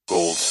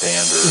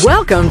standard.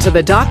 Welcome to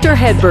the Dr.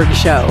 Hedberg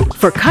Show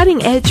for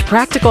cutting-edge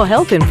practical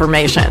health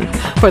information.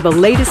 For the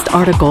latest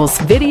articles,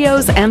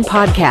 videos, and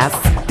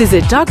podcasts,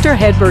 visit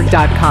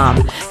drhedberg.com.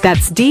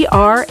 That's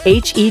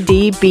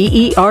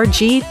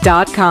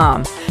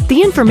drhedberg.com.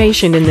 The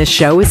information in this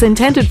show is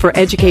intended for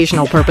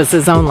educational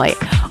purposes only.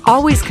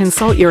 Always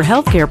consult your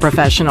healthcare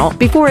professional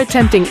before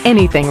attempting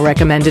anything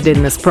recommended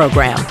in this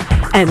program.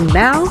 And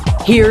now,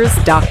 here's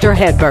Dr.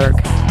 Hedberg.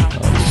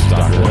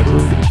 Dr.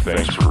 Hedberg,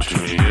 thanks for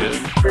tuning in.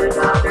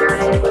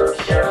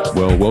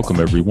 Well,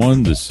 welcome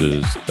everyone. This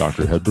is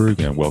Dr.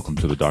 Hedberg, and welcome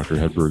to the Dr.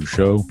 Hedberg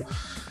Show.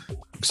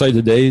 Excited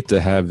today to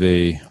have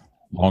a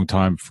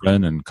longtime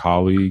friend and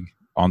colleague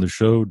on the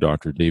show,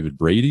 Dr. David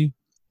Brady.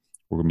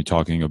 We're going to be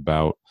talking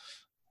about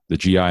the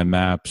GI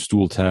map,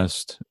 stool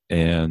test,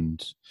 and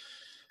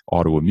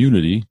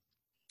autoimmunity.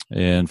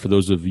 And for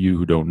those of you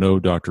who don't know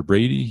Dr.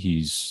 Brady,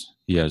 he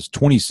has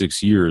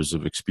 26 years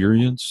of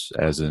experience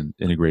as an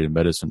integrated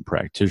medicine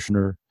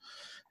practitioner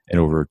and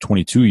over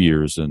 22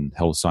 years in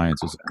health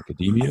sciences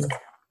academia.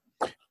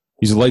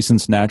 He's a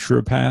licensed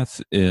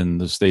naturopath in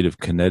the state of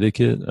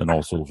Connecticut and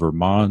also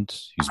Vermont.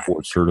 He's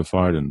board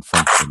certified in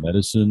functional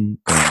medicine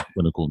and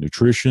clinical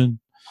nutrition.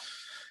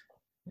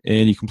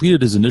 And he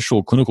completed his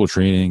initial clinical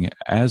training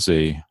as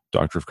a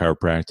doctor of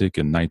chiropractic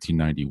in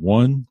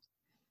 1991.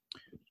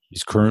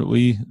 He's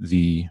currently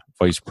the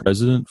Vice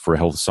President for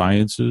Health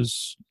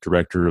Sciences,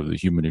 Director of the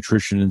Human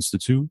Nutrition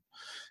Institute,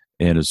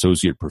 and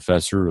Associate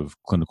Professor of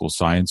Clinical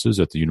Sciences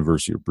at the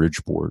University of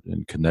Bridgeport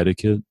in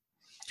Connecticut.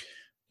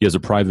 He has a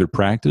private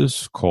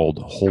practice called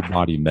Whole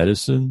Body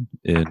Medicine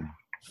in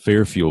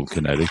Fairfield,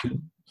 Connecticut.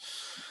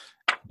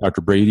 Dr.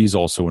 Brady is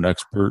also an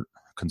expert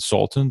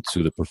consultant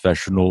to the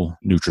professional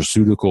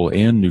nutraceutical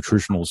and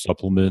nutritional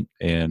supplement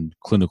and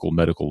clinical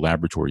medical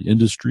laboratory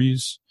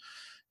industries.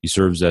 He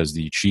serves as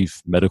the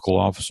Chief Medical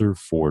Officer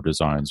for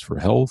Designs for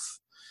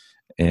Health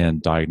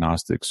and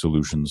Diagnostic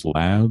Solutions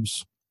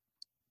Labs.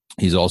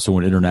 He's also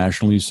an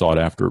internationally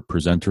sought-after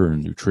presenter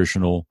in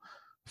nutritional,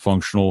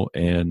 functional,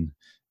 and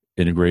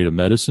integrative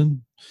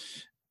medicine.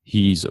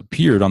 He's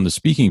appeared on the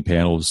speaking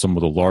panel of some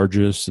of the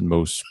largest and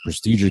most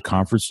prestigious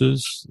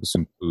conferences. This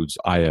includes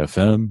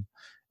IFM,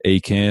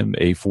 ACAM,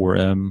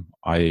 A4M,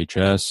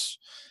 IHS,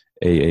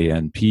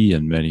 AANP,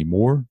 and many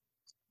more.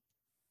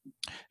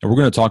 And we're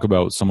going to talk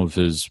about some of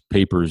his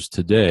papers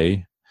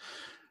today.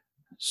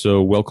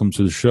 So welcome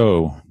to the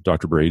show,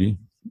 Dr. Brady.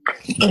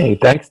 Hey,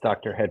 thanks,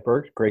 Dr.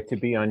 Hedberg. Great to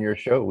be on your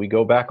show. We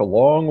go back a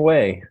long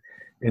way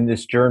in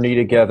this journey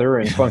together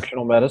in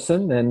functional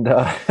medicine, and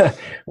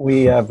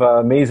we have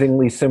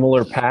amazingly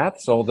similar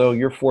paths, although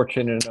you're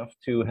fortunate enough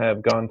to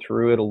have gone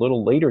through it a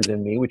little later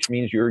than me, which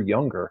means you're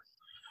younger.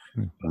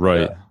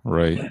 Right.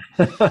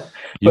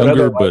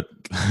 Younger, but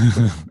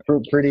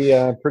pretty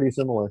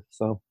similar.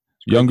 So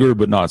younger,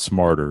 but not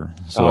smarter.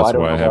 So that's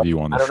why I have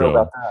you on the show.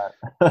 Know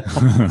about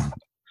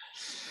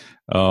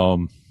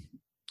that.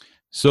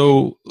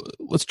 So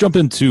let's jump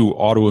into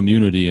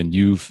autoimmunity, and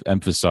you've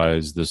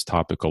emphasized this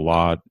topic a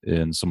lot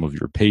in some of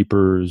your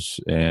papers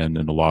and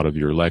in a lot of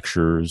your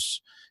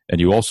lectures, and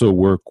you also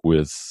work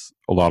with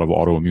a lot of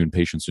autoimmune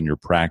patients in your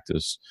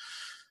practice.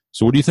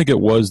 So what do you think it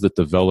was that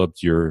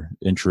developed your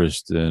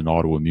interest in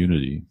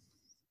autoimmunity?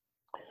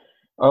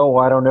 Oh,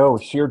 I don't know.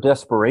 Sheer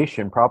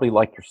desperation, probably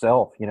like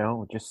yourself,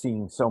 just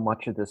seeing so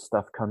much of this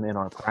stuff come in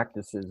our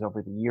practices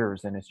over the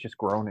years, and it's just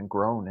grown and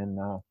grown. And,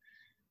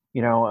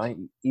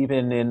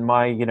 even in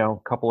my,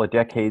 couple of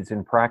decades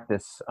in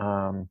practice,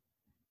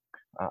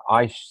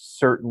 I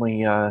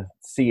certainly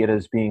see it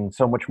as being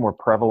so much more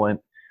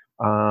prevalent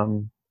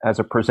as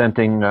a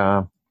presenting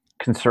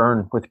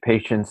concern with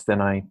patients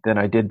than I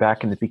did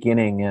back in the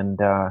beginning. And,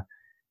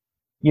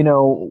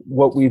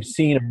 what we've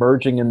seen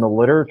emerging in the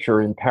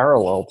literature in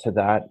parallel to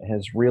that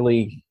has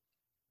really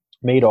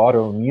made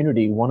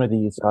autoimmunity one of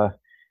these, not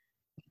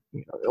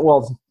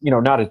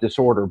a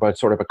disorder, but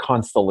sort of a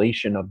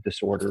constellation of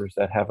disorders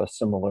that have a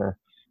similar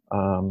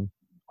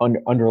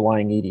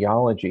underlying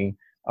etiology.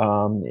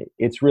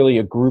 It's really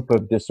a group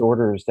of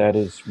disorders that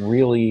is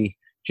really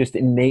just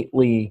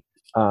innately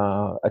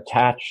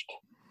attached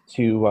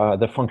to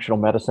the functional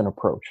medicine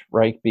approach,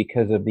 right?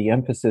 Because of the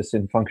emphasis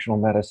in functional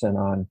medicine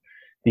on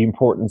the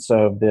importance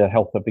of the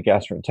health of the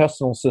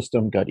gastrointestinal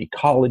system, gut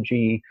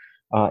ecology,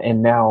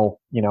 and now,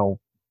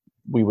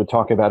 we would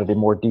talk about it in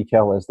more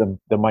detail as the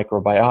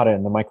microbiota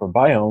and the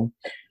microbiome,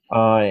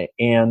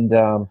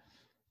 and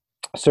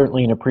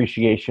certainly an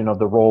appreciation of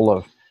the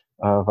role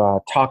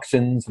of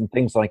toxins and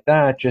things like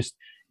that. Just,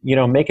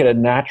 make it a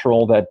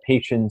natural that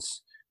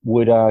patients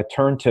would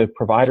turn to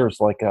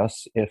providers like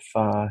us if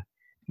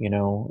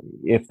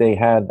they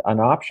had an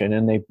option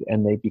and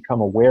they become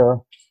aware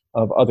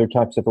of other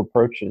types of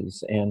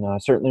approaches.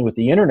 And certainly with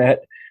the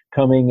internet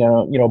coming,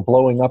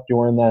 blowing up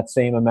during that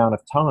same amount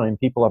of time,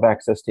 people have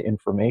access to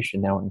information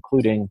now,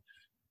 including,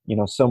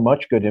 so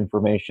much good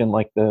information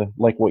like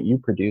what you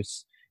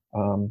produce,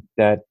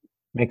 that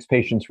makes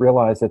patients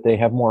realize that they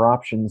have more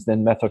options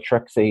than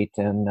methotrexate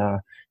and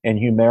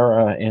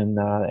Humira and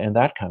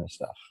that kind of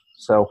stuff.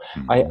 So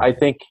I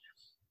think,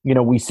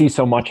 we see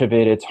so much of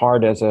it. It's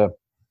hard as a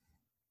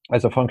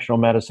as a functional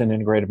medicine,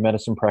 integrative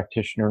medicine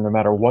practitioner, no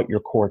matter what your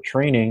core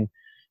training,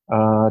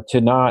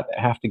 to not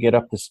have to get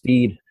up to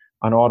speed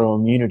on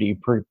autoimmunity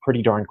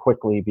pretty darn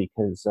quickly,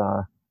 because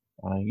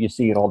you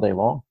see it all day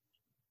long.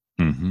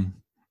 Mm-hmm.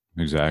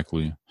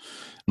 Exactly.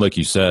 Like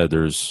you said,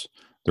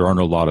 there aren't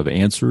a lot of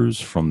answers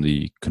from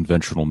the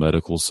conventional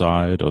medical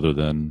side other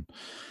than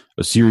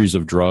a series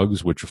of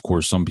drugs, which of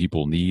course some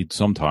people need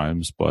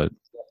sometimes, but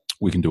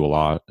we can do a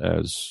lot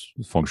as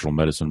functional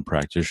medicine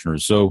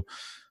practitioners. So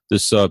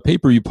this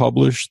paper you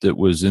published that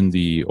was in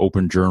the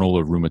Open Journal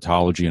of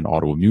Rheumatology and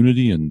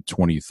Autoimmunity in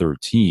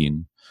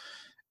 2013,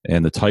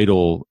 and the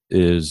title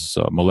is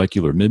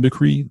Molecular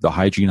Mimicry, the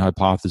Hygiene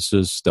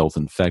Hypothesis, Stealth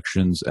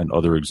Infections, and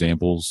Other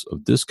Examples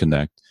of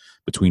Disconnect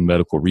Between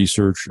Medical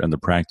Research and the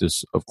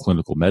Practice of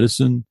Clinical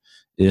Medicine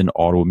in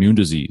Autoimmune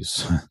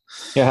Disease.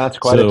 Yeah, that's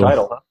quite a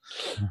title, huh?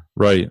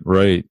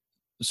 Right.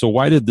 So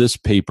why did this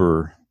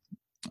paper,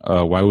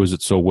 why was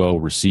it so well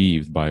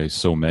received by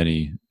so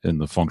many in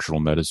the functional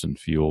medicine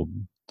field?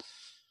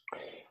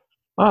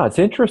 It's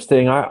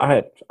interesting.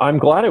 I'm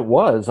glad it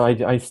was.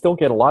 I still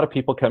get a lot of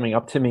people coming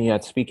up to me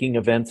at speaking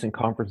events and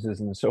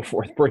conferences and so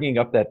forth, bringing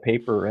up that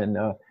paper. And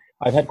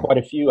I've had quite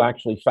a few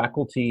actually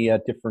faculty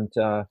at different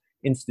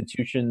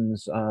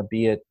institutions,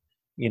 be it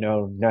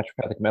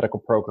naturopathic medical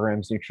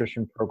programs,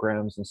 nutrition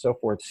programs, and so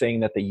forth,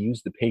 saying that they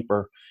use the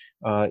paper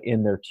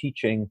in their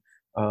teaching,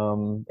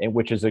 and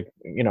which is a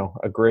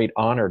great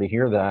honor to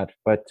hear that.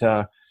 But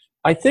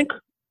I think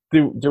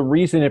the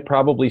reason it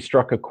probably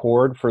struck a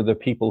chord for the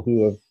people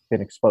who have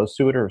been exposed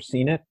to it or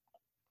seen it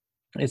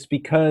is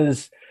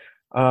because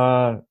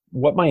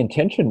what my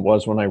intention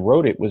was when I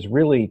wrote it was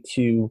really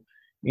to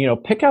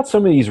pick out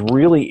some of these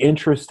really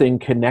interesting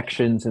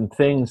connections and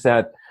things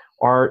that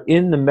are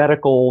in the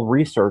medical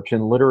research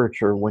and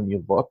literature when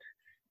you look,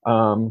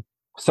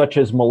 such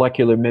as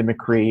molecular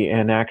mimicry,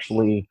 and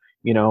actually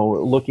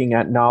looking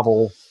at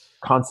novel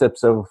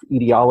concepts of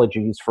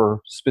etiologies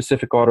for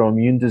specific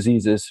autoimmune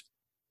diseases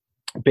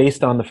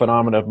based on the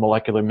phenomena of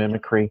molecular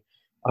mimicry.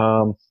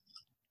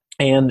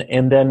 And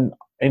then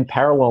in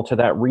parallel to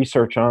that,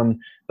 research on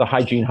the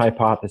hygiene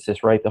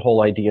hypothesis, right? The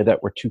whole idea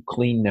that we're too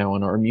clean now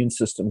and our immune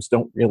systems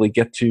don't really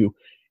get to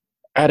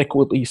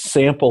adequately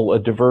sample a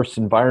diverse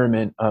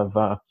environment of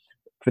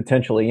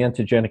potentially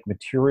antigenic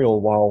material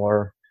while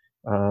our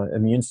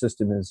immune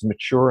system is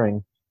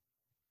maturing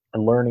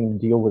and learning to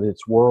deal with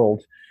its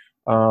world.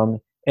 And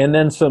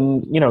then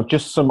some,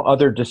 just some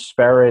other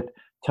disparate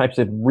types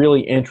of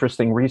really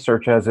interesting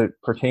research as it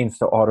pertains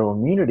to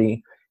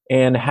autoimmunity,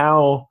 and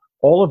how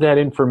all of that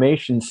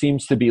information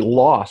seems to be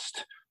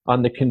lost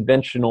on the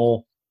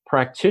conventional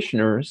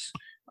practitioners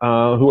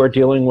who are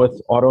dealing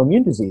with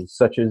autoimmune disease,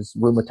 such as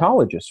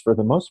rheumatologists for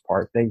the most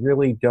part. They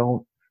really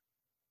don't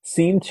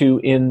seem to,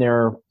 in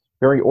their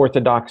very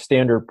orthodox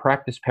standard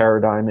practice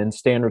paradigm and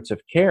standards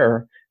of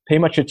care, pay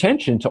much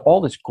attention to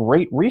all this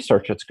great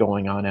research that's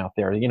going on out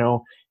there.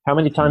 How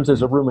many times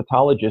does a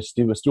rheumatologist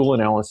do a stool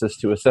analysis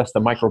to assess the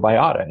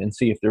microbiota and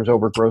see if there's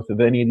overgrowth of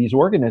any of these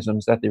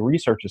organisms that the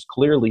research has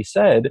clearly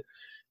said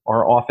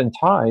are often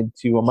tied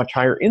to a much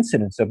higher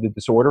incidence of the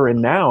disorder?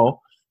 And now,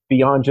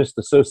 beyond just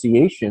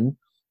association,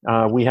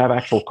 we have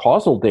actual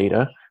causal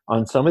data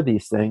on some of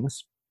these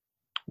things,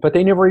 but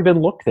they never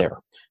even look there.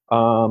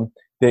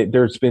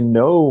 There's been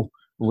no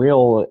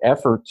real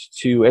effort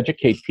to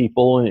educate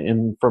people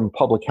from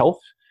public health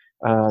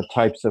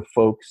types of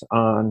folks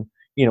on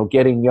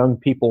getting young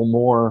people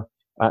more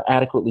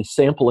adequately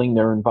sampling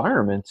their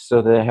environment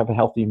so that they have a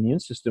healthy immune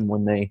system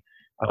when they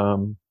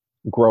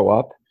grow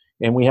up.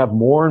 And we have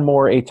more and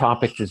more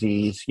atopic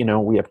disease.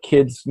 We have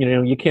kids,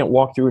 you can't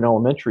walk through an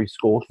elementary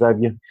school because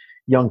I have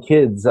young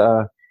kids,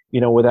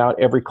 without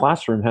every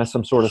classroom has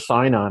some sort of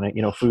sign on it,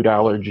 food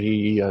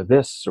allergy,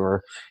 this,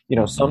 or,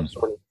 some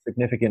sort of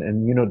significant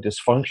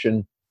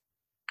immunodysfunction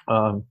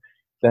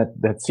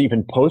that's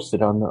even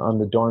posted on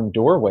the darn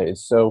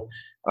doorways. So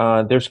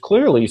there's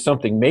clearly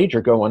something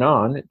major going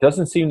on. It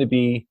doesn't seem to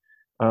be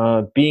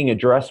being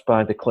addressed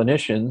by the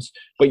clinicians,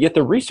 but yet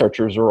the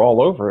researchers are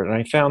all over it. And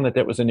I found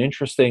that was an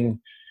interesting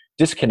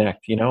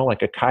disconnect,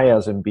 like a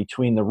chiasm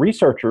between the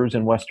researchers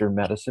in Western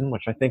medicine,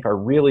 which I think are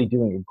really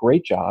doing a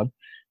great job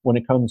when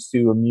it comes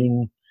to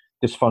immune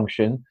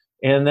dysfunction,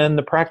 and then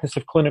the practice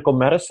of clinical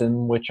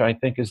medicine, which I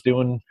think is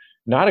doing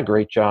not a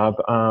great job.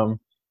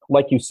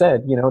 Like you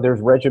said, there's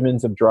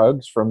regimens of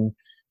drugs from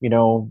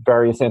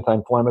various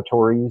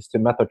anti-inflammatories to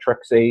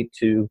methotrexate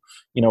to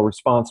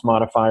response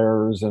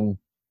modifiers and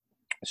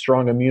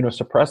strong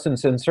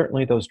immunosuppressants, and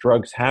certainly those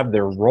drugs have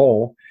their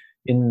role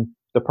in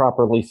the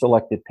properly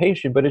selected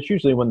patient, but it's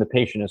usually when the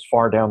patient is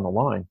far down the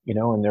line,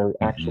 and they're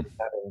actually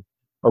having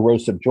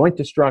erosive joint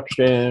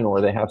destruction,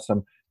 or they have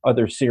some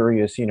other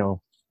serious,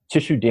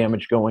 tissue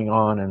damage going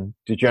on and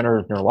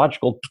degenerative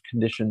neurological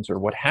conditions or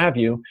what have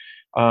you.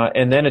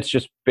 And then it's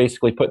just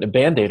basically putting a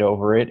Band-Aid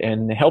over it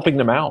and helping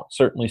them out,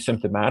 certainly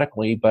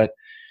symptomatically. But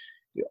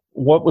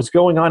what was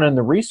going on in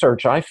the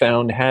research, I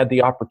found, had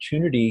the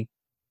opportunity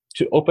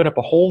to open up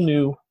a whole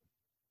new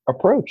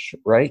approach,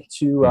 right,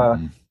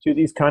 to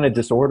these kind of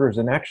disorders,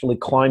 and actually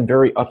climb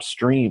very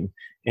upstream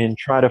and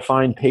try to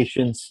find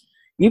patients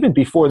even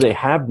before they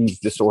have these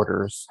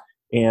disorders,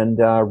 and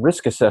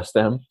risk assess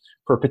them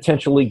for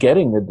potentially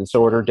getting the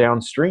disorder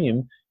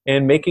downstream,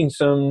 and making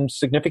some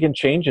significant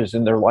changes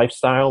in their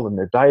lifestyle and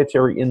their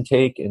dietary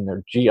intake and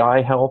their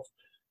GI health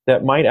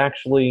that might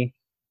actually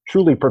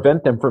truly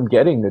prevent them from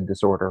getting the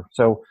disorder.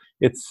 So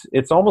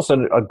it's almost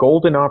a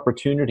golden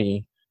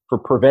opportunity for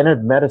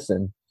preventive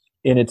medicine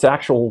in its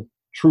actual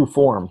true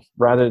form,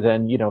 rather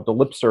than, the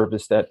lip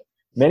service that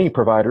many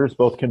providers,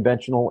 both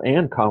conventional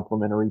and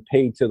complementary,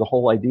 pay to the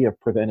whole idea of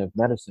preventive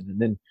medicine. And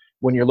then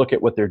when you look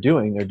at what they're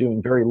doing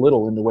very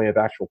little in the way of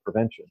actual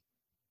prevention.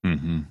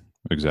 Mm-hmm.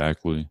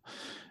 Exactly.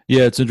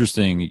 Yeah, it's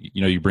interesting.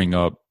 You bring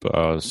up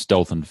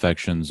stealth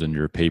infections in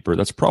your paper.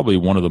 That's probably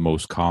one of the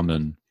most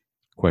common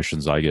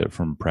questions I get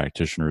from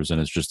practitioners.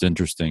 And it's just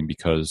interesting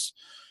because,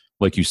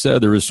 like you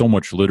said, there is so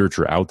much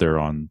literature out there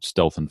on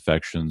stealth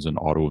infections and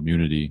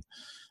autoimmunity,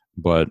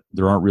 but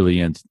there aren't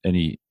really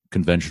any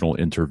conventional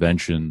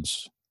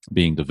interventions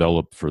being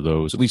developed for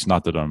those, at least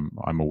not that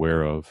I'm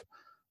aware of.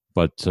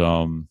 But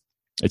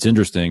it's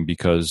interesting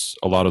because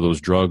a lot of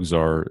those drugs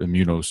are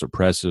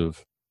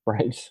immunosuppressive.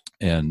 Right.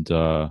 And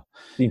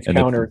seems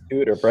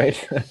counterintuitive,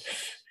 right?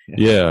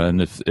 Yeah,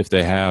 and if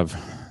they have,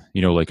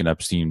 like an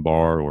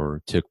Epstein-Barr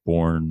or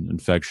tick-borne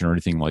infection or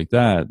anything like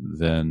that,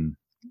 then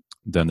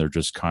they're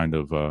just kind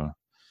of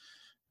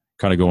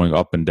going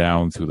up and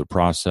down through the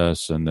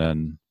process, and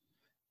then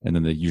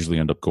they usually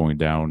end up going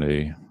down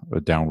a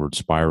downward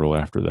spiral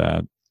after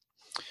that.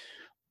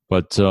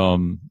 But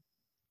so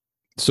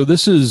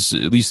this is,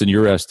 at least in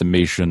your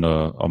estimation,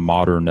 a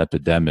modern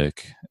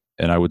epidemic,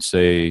 and I would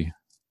say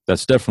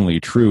that's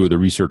definitely true. The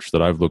research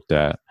that I've looked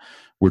at,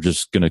 we're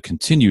just going to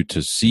continue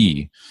to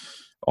see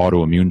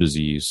autoimmune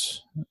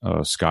disease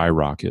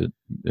skyrocket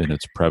in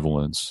its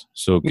prevalence.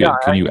 So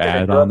can you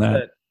add on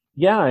that?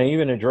 Yeah, I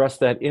even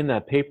addressed that in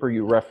that paper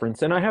you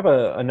referenced. And I have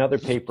another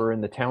paper in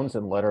the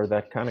Townsend letter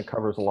that kind of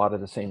covers a lot of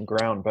the same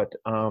ground. But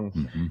I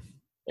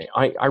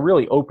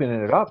really open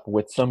it up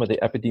with some of the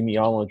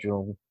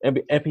epidemiological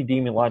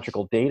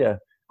data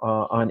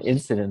on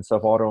incidence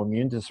of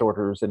autoimmune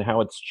disorders and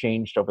how it's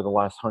changed over the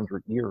last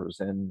 100 years.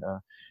 And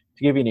to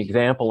give you an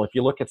example, if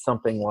you look at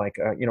something like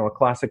a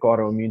classic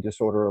autoimmune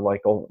disorder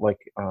like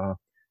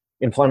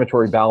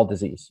inflammatory bowel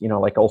disease,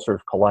 like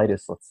ulcerative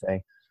colitis, let's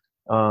say,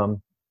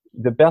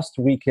 the best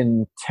we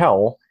can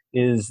tell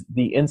is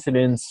the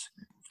incidence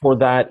for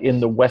that in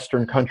the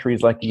Western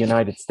countries like the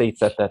United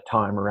States at that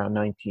time, around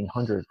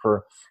 1900,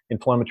 for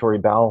inflammatory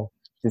bowel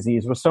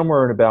disease was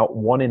somewhere at about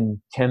 1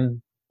 in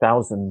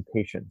 10,000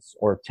 patients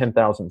or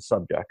 10,000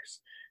 subjects.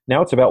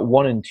 Now it's about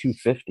 1 in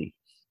 250.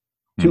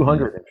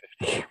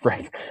 250,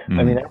 right?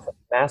 I mean, that's a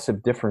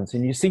massive difference.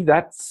 And you see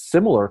that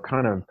similar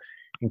kind of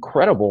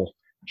incredible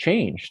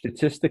change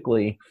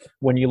statistically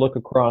when you look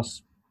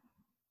across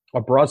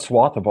a broad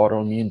swath of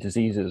autoimmune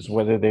diseases,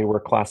 whether they were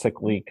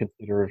classically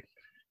considered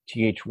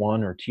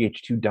Th1 or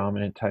Th2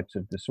 dominant types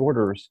of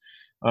disorders.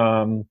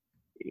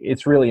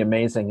 It's really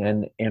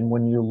amazing. And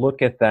when you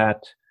look at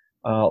that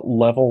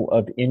level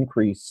of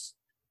increase,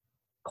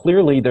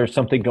 clearly there's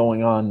something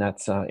going on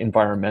that's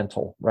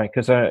environmental, right?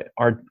 Because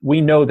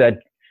we know that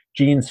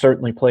genes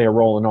certainly play a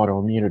role in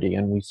autoimmunity,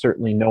 and we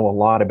certainly know a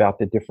lot about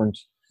the different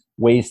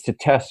ways to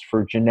test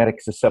for genetic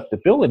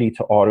susceptibility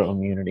to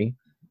autoimmunity.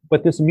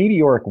 But this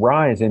meteoric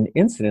rise in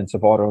incidence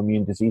of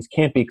autoimmune disease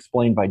can't be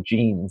explained by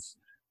genes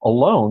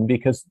alone,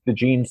 because the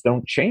genes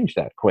don't change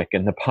that quick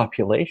in the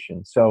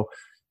population. So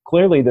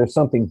clearly there's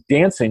something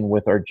dancing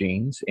with our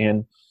genes,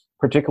 and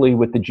particularly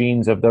with the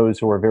genes of those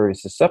who are very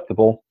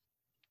susceptible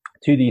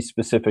to these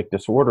specific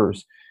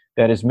disorders,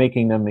 that is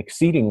making them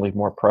exceedingly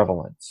more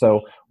prevalent.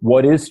 So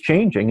what is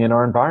changing in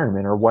our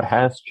environment, or what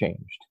has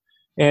changed?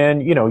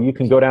 And, you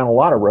can go down a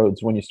lot of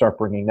roads when you start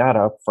bringing that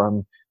up,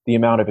 from the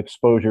amount of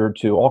exposure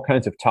to all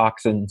kinds of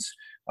toxins,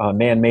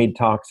 man-made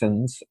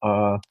toxins,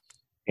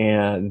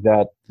 and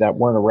that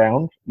weren't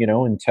around,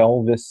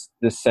 until this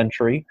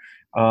century.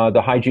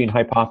 The hygiene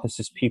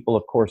hypothesis people,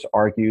 of course,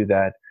 argue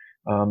that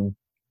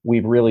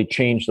we've really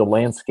changed the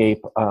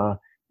landscape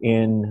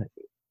in,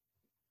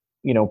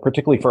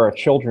 particularly for our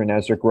children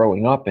as they're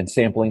growing up and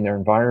sampling their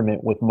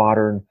environment with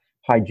modern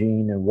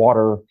hygiene and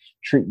water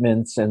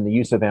treatments and the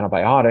use of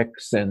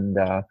antibiotics, and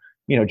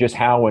just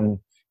how and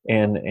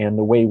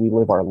the way we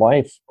live our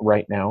life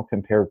right now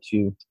compared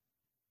to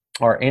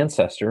our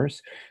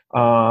ancestors.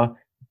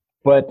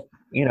 But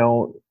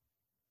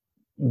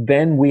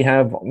then we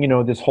have,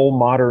 this whole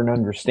modern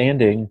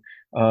understanding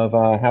of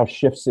how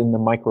shifts in the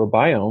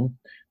microbiome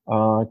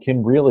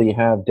can really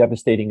have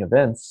devastating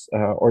events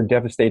or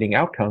devastating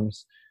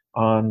outcomes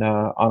on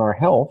our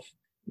health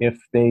if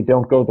they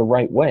don't go the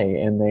right way,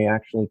 and they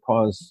actually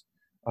cause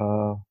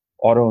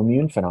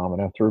autoimmune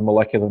phenomena through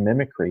molecular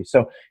mimicry.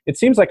 So it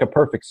seems like a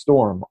perfect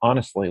storm,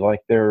 honestly.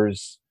 Like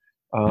there's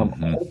a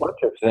whole bunch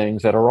of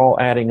things that are all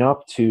adding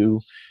up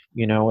to,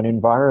 an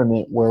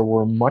environment where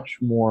we're much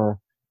more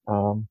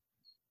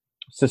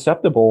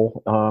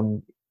susceptible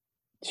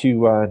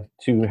to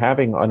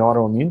having an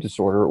autoimmune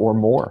disorder or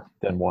more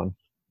than one.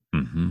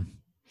 Mm-hmm.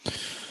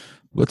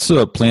 Let's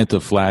plant a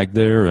flag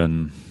there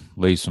and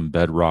lay some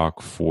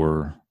bedrock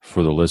for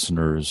the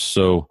listeners.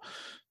 So,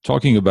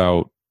 talking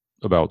about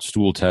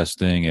stool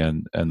testing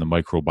and the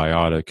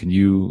microbiota, can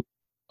you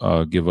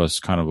give us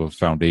kind of a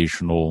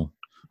foundational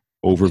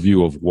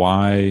overview of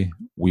why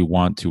we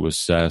want to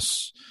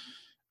assess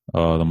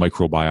the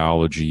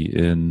microbiology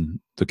in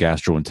the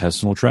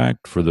gastrointestinal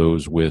tract for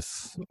those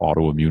with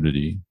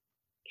autoimmunity?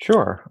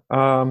 Sure.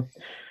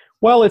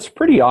 Well, it's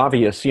pretty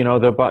obvious,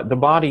 the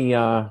body,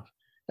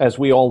 as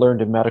we all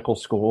learned in medical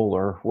school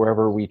or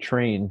wherever we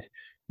trained,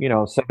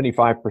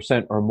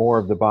 75% or more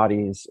of the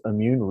body's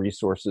immune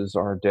resources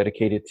are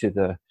dedicated to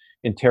the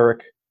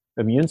enteric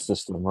immune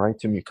system, right?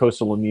 To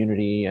mucosal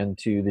immunity and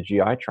to the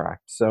GI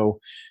tract. So,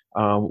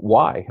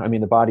 why? I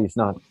mean, the body's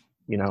not,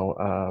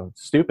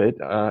 stupid.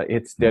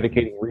 It's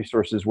dedicating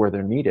resources where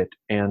they're needed.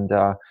 And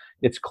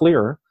it's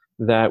clear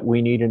that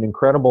we need an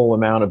incredible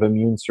amount of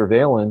immune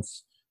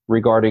surveillance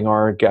regarding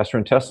our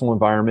gastrointestinal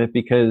environment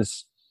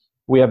because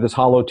we have this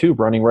hollow tube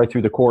running right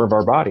through the core of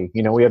our body.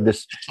 We have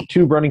this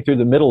tube running through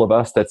the middle of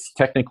us that's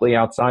technically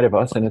outside of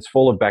us, and it's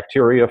full of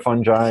bacteria,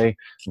 fungi,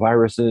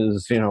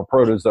 viruses,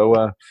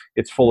 protozoa.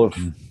 It's full of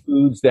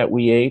foods that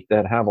we ate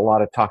that have a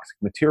lot of toxic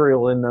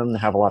material in them,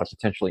 have a lot of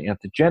potentially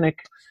antigenic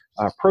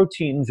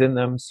proteins in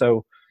them.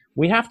 So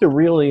we have to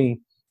really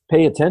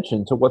pay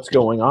attention to what's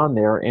going on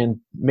there and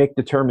make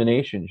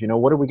determinations.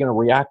 What are we going to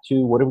react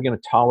to? What are we going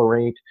to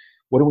tolerate?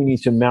 What do we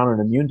need to mount an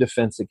immune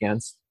defense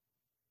against?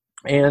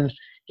 And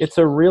it's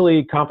a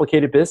really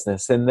complicated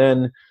business. And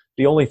then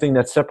the only thing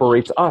that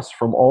separates us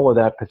from all of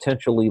that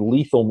potentially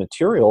lethal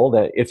material,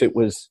 that if it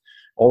was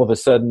all of a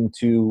sudden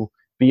to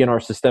be in our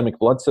systemic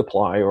blood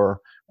supply or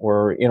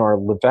in our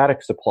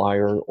lymphatic supply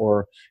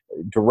or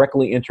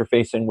directly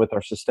interfacing with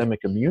our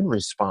systemic immune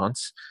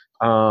response,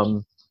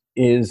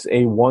 is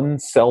a one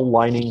cell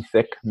lining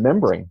thick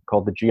membrane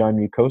called the GI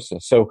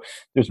mucosa. So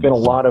there's been a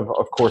lot of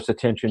course,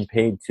 attention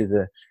paid to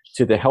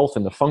the health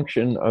and the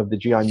function of the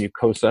GI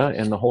mucosa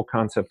and the whole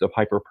concept of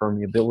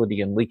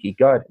hyperpermeability and leaky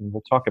gut. And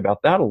we'll talk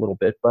about that a little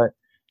bit, but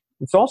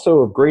it's also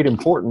of great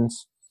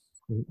importance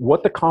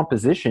what the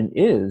composition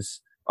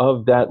is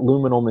of that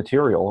luminal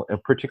material,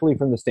 and particularly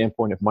from the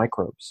standpoint of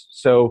microbes.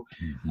 So,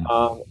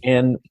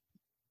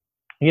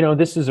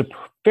 this is a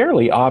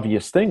fairly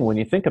obvious thing when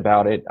you think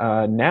about it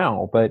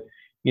now, but,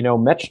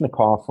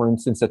 Metchnikoff, for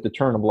instance, at the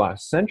turn of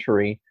last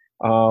century,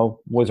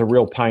 was a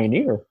real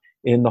pioneer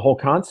in the whole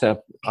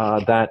concept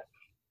that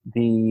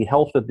the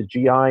health of the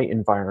GI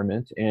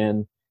environment,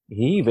 and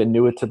he even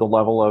knew it to the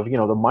level of,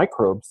 the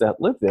microbes that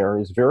live there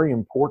is very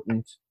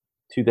important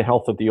to the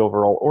health of the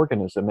overall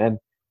organism. And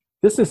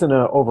this isn't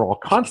an overall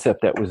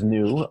concept that was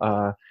new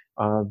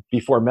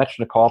before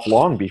Metchnikoff,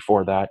 long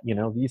before that.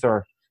 These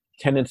are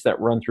tenets that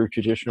run through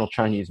traditional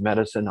Chinese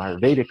medicine,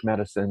 Ayurvedic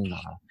medicine,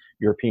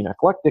 European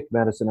eclectic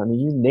medicine. I mean,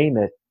 you name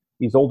it,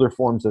 these older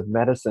forms of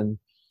medicine,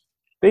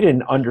 they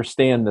didn't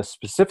understand the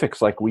specifics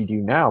like we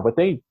do now, but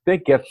they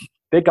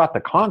got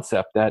the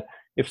concept that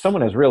if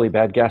someone has really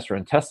bad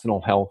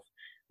gastrointestinal health,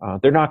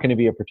 they're not going to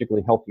be a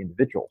particularly healthy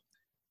individual.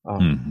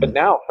 But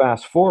now,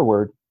 fast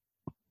forward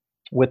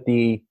with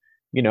the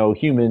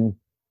human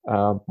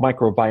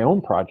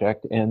microbiome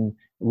project and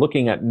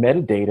looking at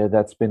metadata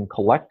that's been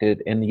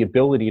collected and the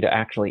ability to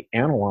actually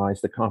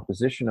analyze the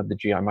composition of the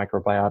GI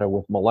microbiota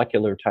with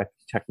molecular type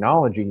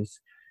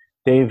technologies,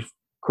 they've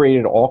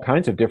created all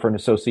kinds of different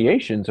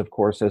associations, of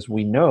course, as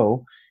we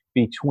know,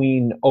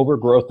 between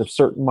overgrowth of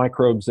certain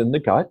microbes in the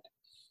gut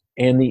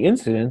and the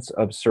incidence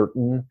of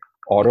certain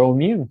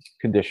autoimmune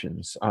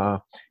conditions.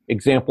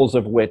 Examples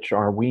of which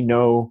are, we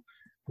know,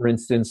 for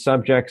instance,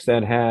 subjects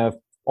that have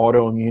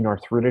autoimmune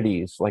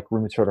arthritides like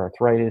rheumatoid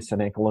arthritis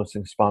and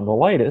ankylosing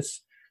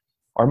spondylitis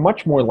are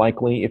much more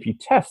likely, if you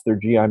test their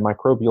GI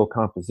microbial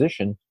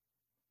composition,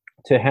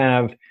 to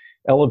have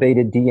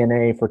elevated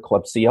DNA for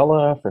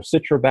Klebsiella, for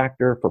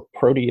Citrobacter, for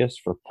Proteus,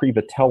 for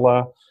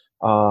Prevotella,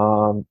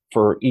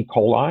 for E.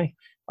 coli.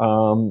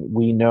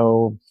 We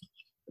know,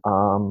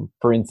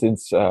 for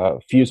instance,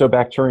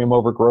 Fusobacterium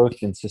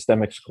overgrowth in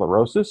systemic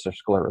sclerosis or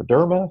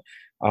scleroderma,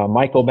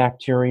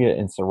 mycobacteria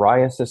in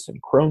psoriasis and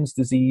Crohn's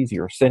disease,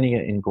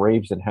 Yersinia in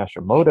Graves and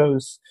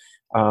Hashimoto's,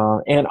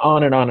 and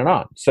on and on and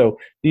on. So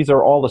these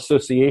are all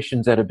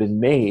associations that have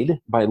been made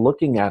by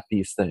looking at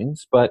these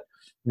things, but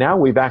now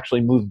we've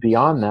actually moved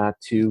beyond that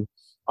to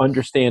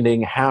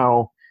understanding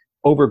how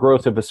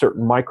overgrowth of a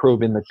certain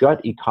microbe in the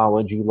gut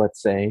ecology,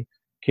 let's say,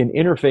 can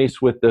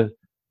interface with the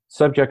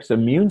subject's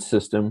immune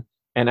system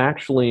and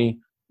actually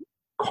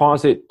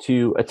cause it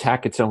to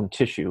attack its own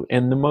tissue.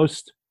 And the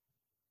most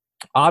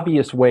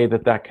obvious way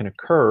that that can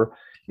occur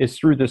is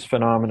through this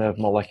phenomena of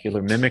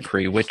molecular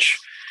mimicry, which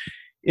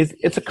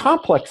it's a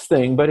complex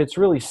thing, but it's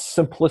really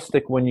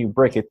simplistic when you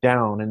break it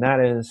down. And that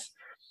is,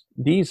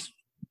 these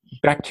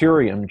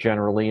bacterium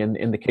generally,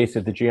 in the case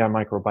of the GI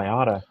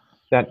microbiota,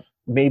 that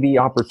may be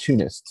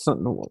opportunists.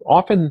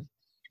 Often,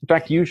 in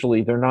fact,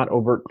 usually they're not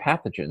overt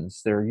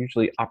pathogens. They're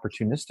usually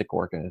opportunistic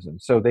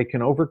organisms. So they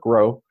can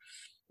overgrow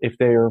if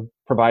they're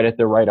provided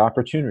the right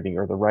opportunity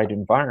or the right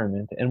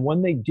environment. And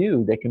when they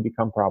do, they can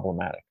become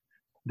problematic.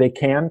 They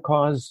can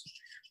cause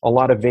a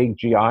lot of vague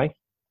GI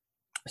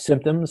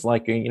symptoms,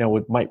 like,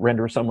 it might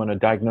render someone a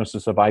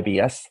diagnosis of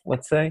IBS,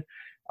 let's say,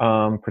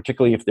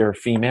 particularly if they're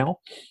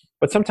female.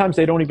 But sometimes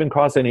they don't even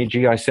cause any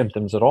GI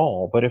symptoms at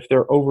all. But if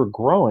they're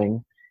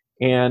overgrowing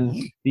and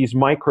these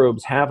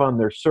microbes have on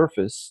their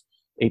surface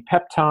a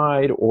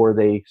peptide, or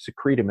they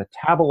secrete a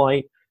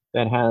metabolite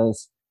that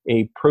has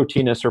a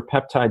proteinous or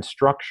peptide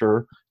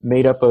structure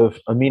made up of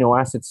amino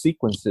acid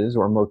sequences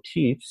or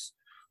motifs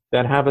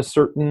that have a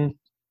certain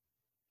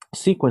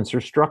sequence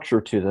or structure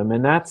to them.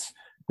 And that's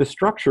the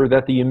structure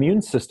that the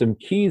immune system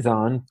keys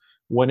on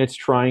when it's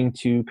trying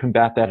to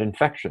combat that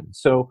infection.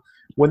 So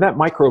when that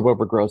microbe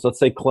overgrows, let's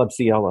say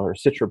Klebsiella or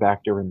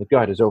Citrobacter in the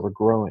gut is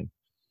overgrowing,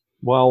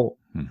 well,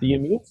 the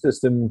immune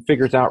system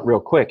figures out real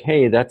quick,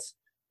 hey, that's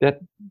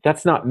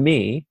not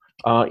me.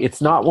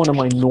 It's not one of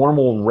my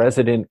normal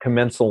resident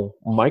commensal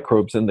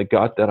microbes in the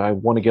gut that I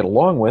want to get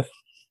along with.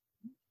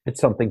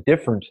 It's something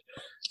different.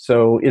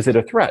 So is it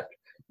a threat?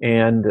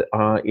 And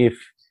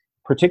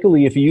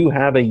particularly if you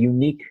have a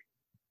unique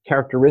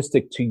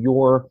characteristic to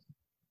your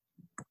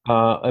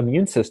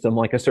immune system,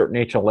 like a certain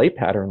HLA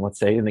pattern, let's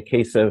say, in the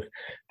case of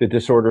the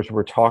disorders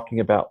we're talking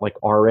about, like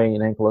RA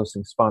and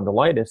ankylosing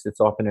spondylitis, it's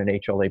often an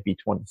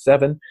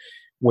HLA-B27,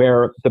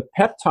 where the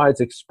peptides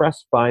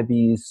expressed by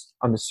these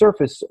on the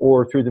surface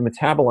or through the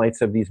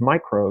metabolites of these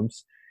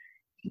microbes,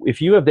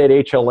 if you have that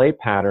HLA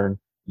pattern,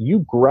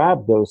 you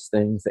grab those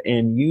things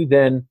and you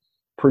then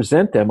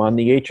present them on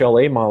the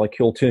HLA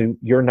molecule to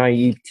your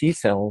naive T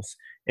cells,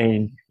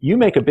 and you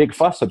make a big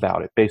fuss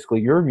about it.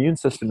 Basically, your immune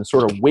system is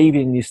sort of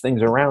waving these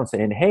things around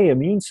saying, hey,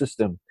 immune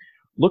system,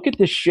 look at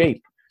this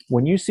shape.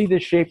 When you see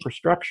this shape or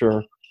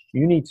structure,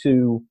 you need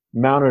to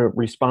mount a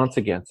response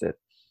against it,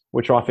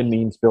 which often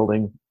means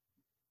building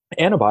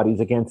antibodies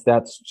against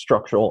that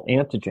structural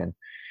antigen.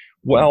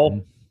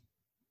 Well,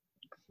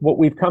 what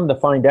we've come to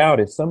find out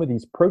is some of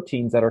these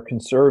proteins that are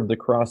conserved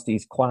across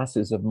these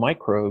classes of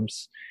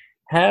microbes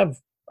have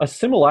a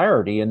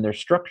similarity in their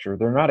structure.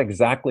 They're not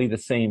exactly the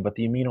same, but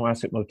the amino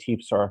acid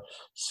motifs are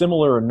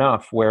similar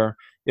enough where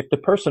if the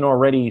person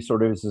already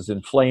sort of is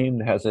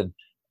inflamed, has a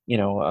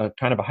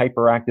kind of a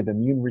hyperactive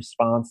immune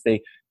response,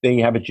 they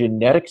have a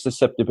genetic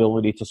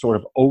susceptibility to sort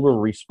of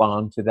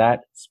over-respond to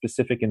that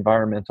specific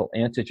environmental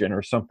antigen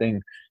or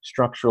something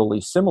structurally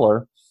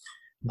similar,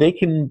 they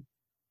can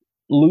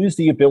lose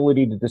the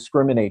ability to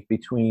discriminate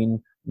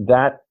between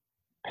that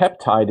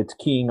peptide it's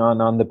keying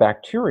on the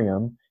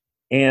bacterium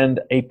and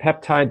a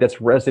peptide that's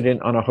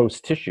resident on a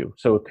host tissue.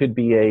 So it could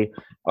be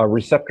a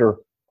receptor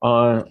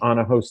on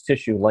a host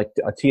tissue, like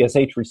a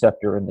TSH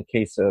receptor in the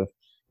case of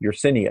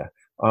Yersinia,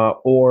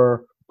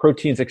 or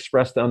proteins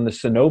expressed on the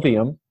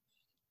synovium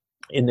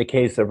in the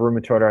case of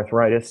rheumatoid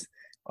arthritis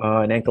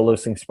and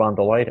ankylosing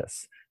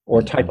spondylitis,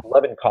 or type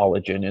 11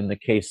 collagen in the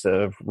case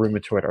of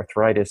rheumatoid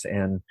arthritis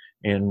and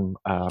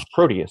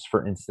Proteus,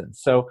 for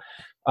instance. So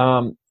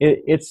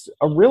it's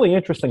a really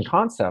interesting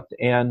concept.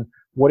 And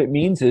what it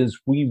means is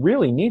we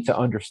really need to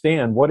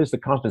understand what is the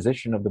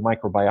composition of the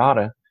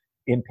microbiota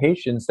in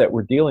patients that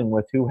we're dealing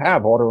with who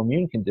have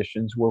autoimmune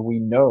conditions where we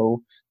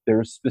know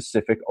there's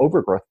specific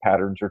overgrowth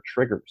patterns or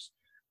triggers.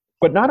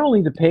 But not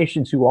only the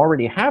patients who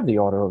already have the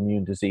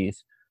autoimmune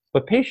disease,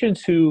 but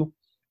patients who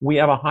we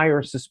have a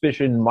higher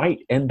suspicion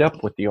might end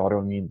up with the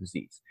autoimmune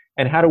disease.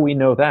 And how do we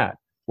know that?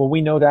 Well,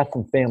 we know that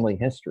from family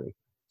history.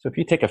 So if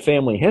you take a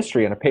family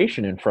history and a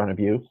patient in front of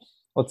you,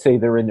 let's say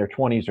they're in their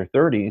 20s or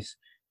 30s,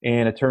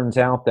 and it turns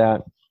out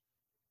that,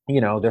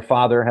 their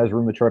father has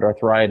rheumatoid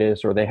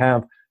arthritis, or they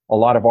have a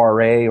lot of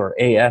RA or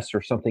AS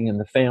or something in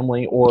the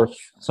family, or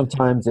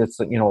sometimes it's,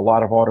 a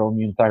lot of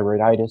autoimmune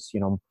thyroiditis.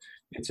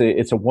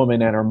 It's a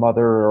woman and her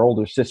mother or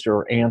older sister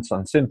or aunts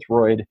on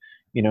Synthroid.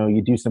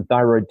 You do some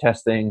thyroid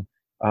testing,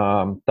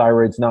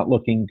 thyroid's not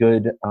looking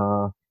good,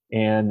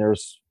 and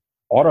there's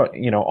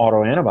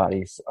auto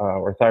antibodies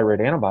or thyroid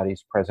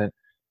antibodies present.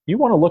 You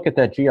want to look at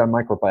that GI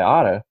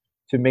microbiota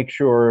to make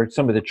sure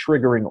some of the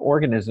triggering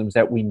organisms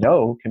that we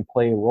know can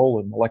play a role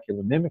in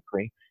molecular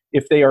mimicry,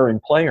 if they are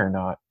in play or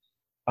not,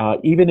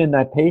 even in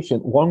that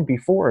patient long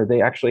before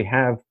they actually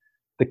have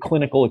the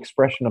clinical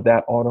expression of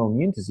that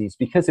autoimmune disease.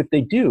 Because if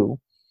they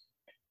do,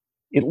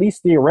 at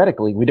least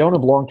theoretically, we don't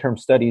have long-term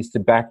studies to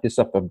back this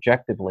up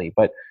objectively,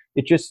 but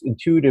it just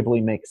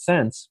intuitively makes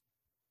sense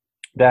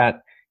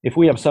that if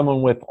we have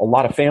someone with a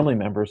lot of family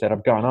members that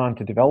have gone on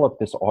to develop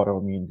this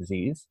autoimmune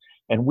disease,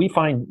 and we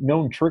find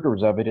known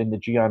triggers of it in the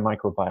GI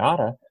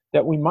microbiota,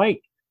 that we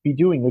might be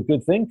doing a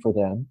good thing for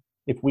them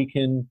if we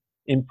can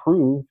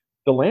improve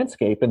the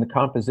landscape and the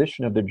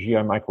composition of the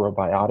GI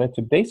microbiota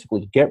to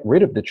basically get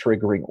rid of the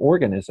triggering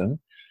organism,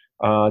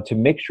 to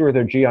make sure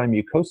their GI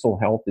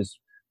mucosal health is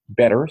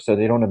better so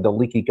they don't have the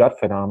leaky gut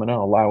phenomena,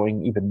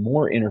 allowing even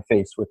more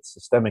interface with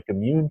systemic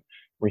immune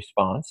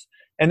response,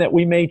 and that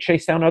we may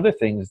chase down other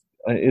things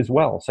as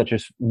well, such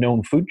as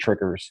known food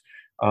triggers.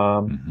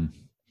 In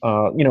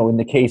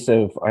the case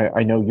of,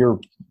 I know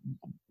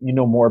you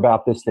know more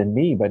about this than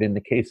me, but in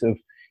the case of,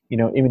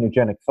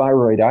 immunogenic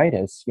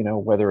thyroiditis,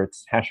 whether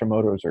it's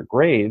Hashimoto's or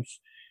Graves',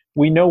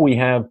 we know we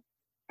have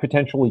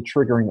potentially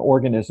triggering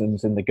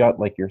organisms in the gut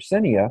like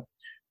Yersinia,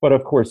 but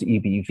of course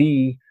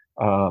EBV,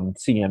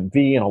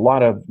 CMV, and a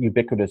lot of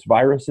ubiquitous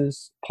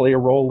viruses play a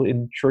role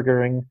in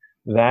triggering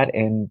that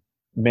and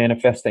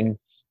manifesting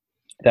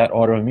that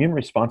autoimmune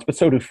response, but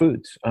so do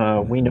foods.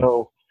 We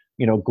know,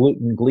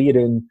 gluten,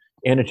 gliadin,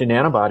 antigen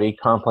antibody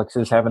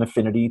complexes have an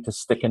affinity to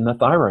stick in the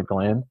thyroid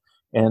gland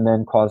and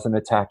then cause an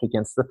attack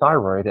against the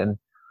thyroid. And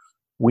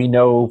we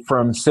know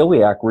from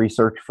celiac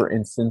research, for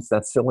instance,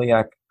 that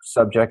celiac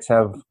subjects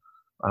have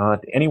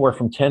anywhere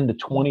from 10 to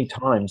 20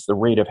 times the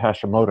rate of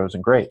Hashimoto's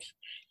and Graves'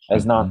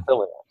 as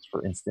non-celiacs,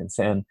 for instance.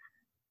 And,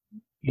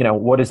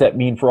 what does that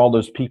mean for all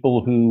those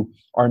people who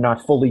are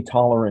not fully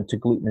tolerant to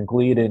gluten and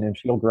gliadin and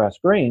fieldgrass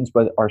grains,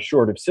 but are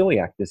short of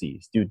celiac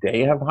disease? Do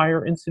they have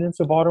higher incidence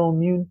of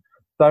autoimmune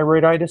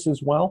thyroiditis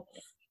as well?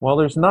 Well,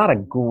 there's not a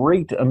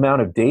great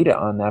amount of data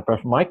on that,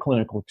 but from my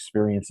clinical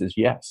experiences,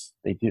 yes,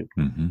 they do.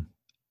 Mm-hmm.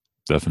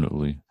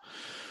 Definitely.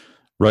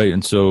 Right.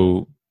 And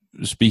so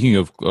speaking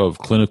of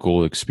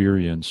clinical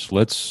experience,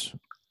 let's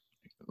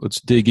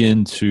dig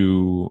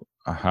into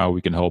how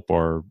we can help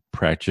our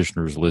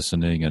practitioners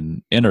listening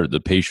and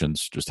the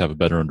patients just have a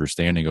better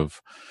understanding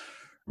of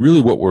really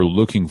what we're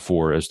looking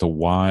for as to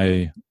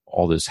why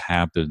all this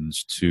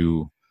happens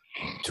to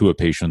a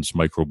patient's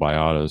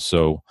microbiota.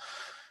 So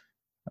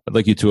I'd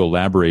like you to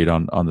elaborate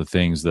on the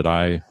things that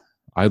I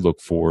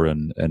look for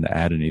and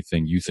add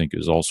anything you think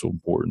is also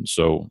important.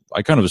 So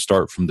I kind of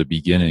start from the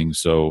beginning.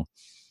 So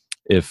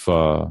if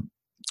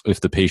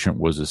the patient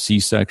was a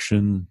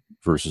C-section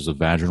versus a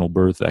vaginal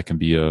birth, that can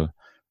be a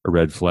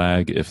red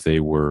flag. If they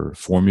were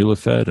formula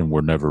fed and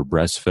were never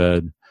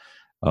breastfed,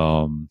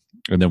 and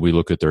then we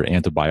look at their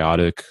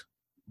antibiotic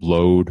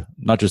load,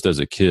 not just as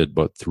a kid,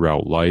 but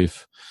throughout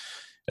life.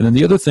 And then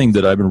the other thing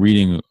that I've been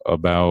reading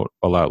about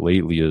a lot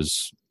lately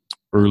is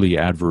early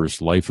adverse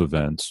life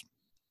events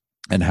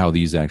and how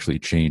these actually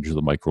change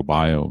the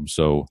microbiome.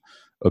 So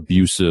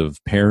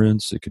abusive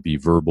parents, it could be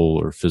verbal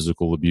or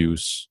physical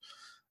abuse,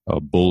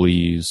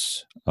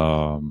 bullies,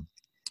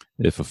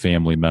 if a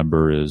family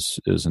member is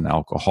an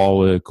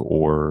alcoholic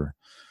or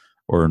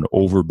an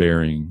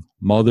overbearing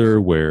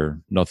mother where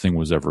nothing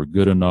was ever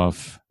good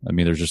enough. I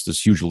mean, there's just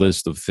this huge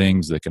list of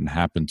things that can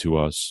happen to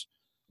us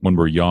when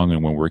we're young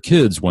and when we're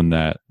kids, when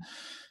that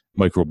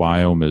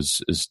microbiome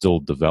is still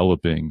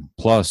developing.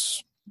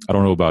 Plus, I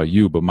don't know about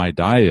you, but my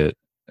diet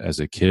as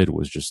a kid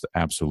was just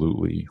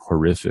absolutely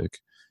horrific.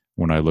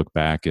 When I look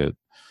back at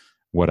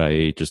what I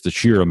ate, just the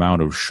sheer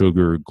amount of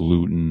sugar,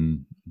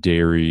 gluten,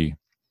 dairy,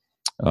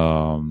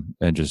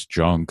 and just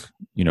junk,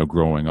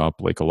 growing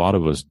up, like a lot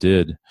of us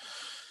did.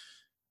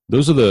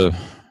 Those are the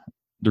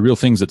real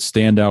things that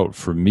stand out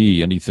for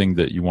me. Anything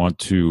that you want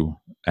to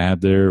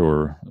add there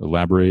or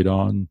elaborate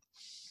on?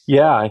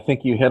 Yeah, I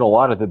think you hit a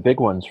lot of the big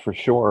ones for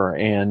sure.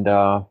 And,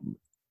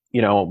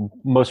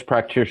 most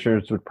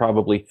practitioners would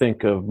probably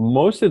think of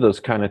most of those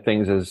kind of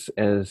things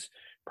as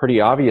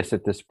pretty obvious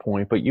at this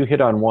point, but you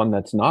hit on one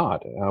that's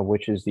not,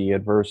 which is the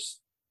adverse,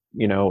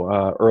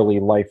 early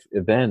life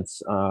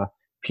events.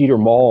 Peter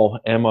Moll,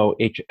 Mohl,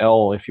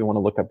 if you want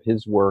to look up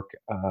his work,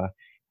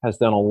 has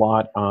done a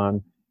lot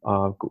on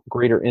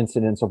greater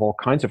incidence of all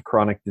kinds of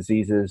chronic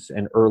diseases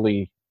and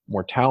early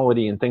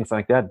mortality and things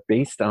like that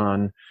based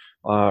on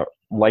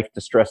life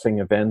distressing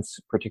events,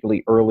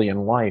 particularly early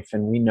in life.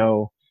 And we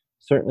know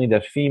certainly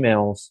that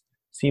females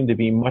seem to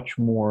be much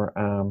more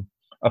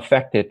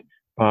affected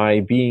by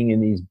being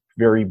in these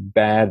very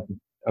bad,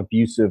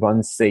 abusive,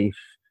 unsafe,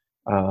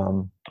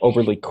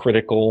 overly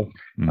critical,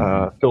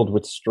 filled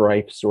with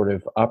strife sort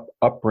of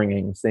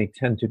upbringings. They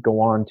tend to go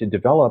on to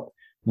develop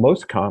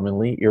most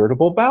commonly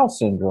irritable bowel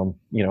syndrome,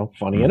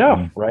 funny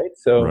enough, right?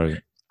 So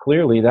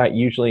clearly that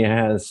usually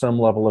has some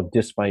level of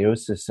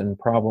dysbiosis and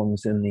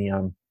problems in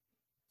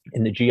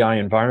the GI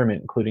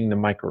environment, including the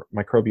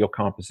microbial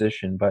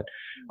composition. But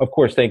of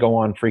course, they go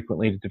on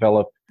frequently to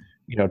develop,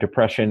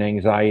 depression,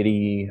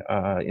 anxiety,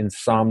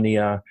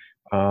 insomnia,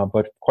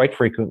 but quite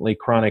frequently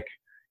chronic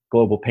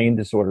global pain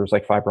disorders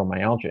like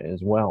fibromyalgia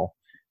as well,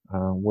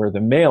 where the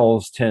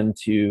males tend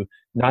to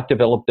not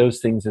develop those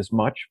things as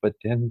much, but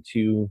tend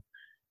to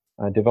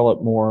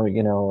develop more,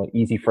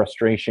 easy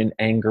frustration,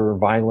 anger,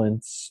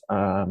 violence,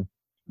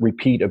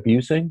 repeat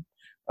abusing.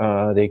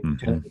 They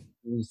tend to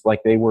abuse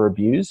like they were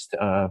abused.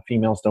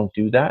 Females don't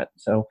do that.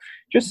 So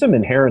just some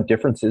inherent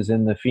differences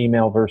in the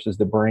female versus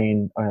the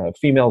brain,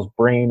 female's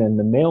brain and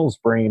the male's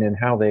brain and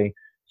how they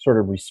sort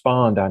of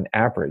respond on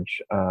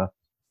average.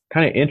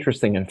 Kind of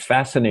interesting and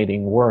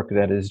fascinating work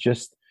that is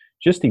just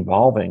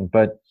evolving.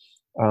 But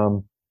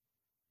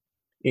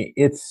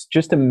it's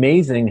just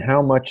amazing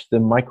how much the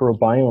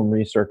microbiome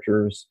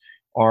researchers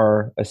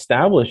are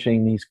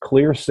establishing these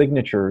clear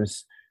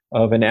signatures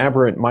of an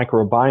aberrant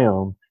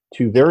microbiome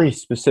to very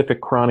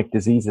specific chronic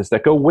diseases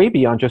that go way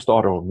beyond just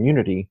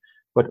autoimmunity.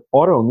 But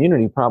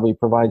autoimmunity probably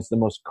provides the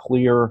most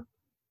clear,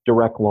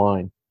 direct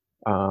line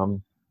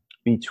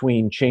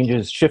between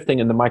changes shifting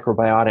in the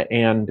microbiota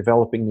and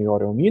developing the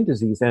autoimmune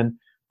disease. And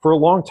for a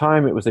long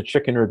time, it was a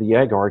chicken or the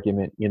egg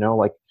argument,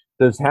 like,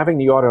 does having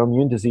the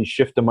autoimmune disease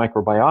shift the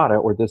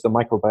microbiota, or does the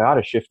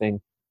microbiota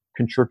shifting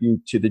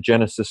contribute to the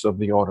genesis of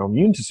the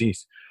autoimmune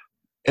disease?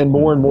 And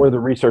more the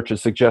research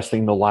is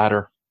suggesting the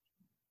latter,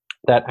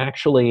 that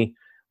actually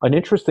an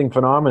interesting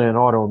phenomenon in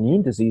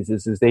autoimmune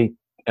diseases is they,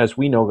 as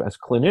we know as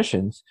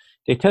clinicians,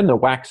 they tend to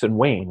wax and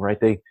wane, right?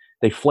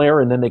 They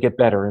flare and then they get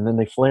better, and then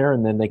they flare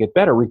and then they get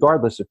better,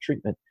 regardless of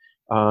treatment.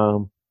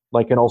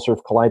 Like an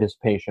ulcerative colitis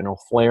patient will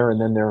flare and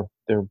then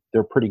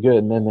they're pretty good,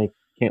 and then they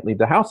can't leave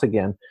the house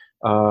again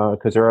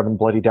because they're having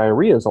bloody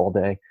diarrheas all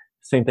day.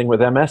 Same thing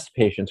with MS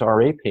patients,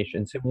 RA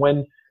patients. And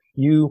when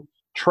you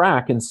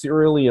track and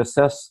serially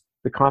assess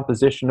the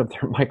composition of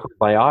their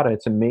microbiota,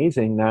 it's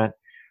amazing that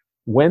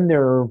when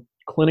they're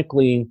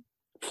clinically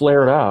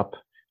flared up,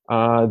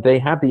 they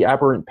have the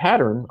aberrant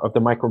pattern of the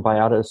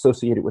microbiota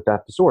associated with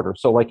that disorder.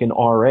 So like in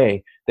RA,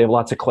 they have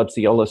lots of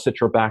Klebsiella,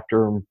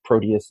 Citrobacter, and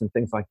Proteus, and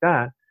things like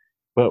that.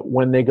 But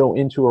when they go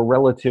into a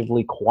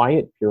relatively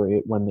quiet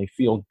period, when they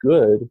feel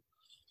good,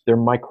 their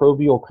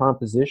microbial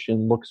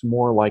composition looks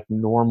more like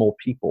normal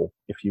people,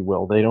 if you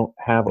will. They don't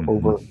have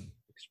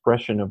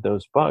overexpression of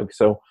those bugs.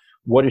 So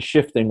what is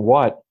shifting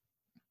what?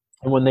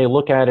 And when they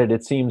look at it,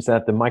 it seems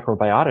that the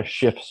microbiota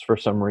shifts for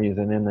some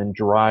reason and then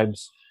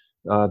drives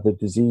the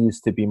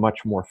disease to be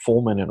much more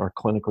fulminant or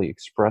clinically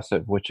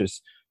expressive, which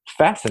is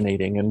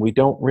fascinating. And we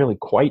don't really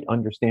quite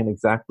understand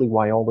exactly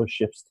why all those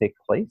shifts take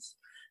place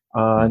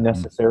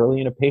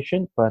necessarily in a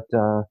patient, but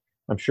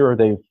I'm sure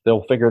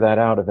they'll figure that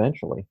out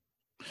eventually.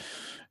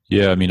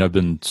 Yeah, I mean, I've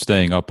been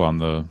staying up on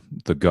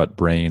the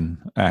gut-brain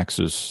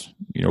axis,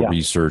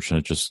 research, and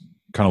it just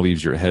kind of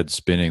leaves your head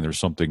spinning. There's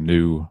something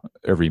new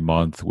every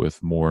month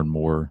with more and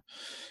more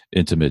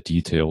intimate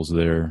details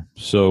there.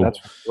 So that's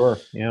for sure.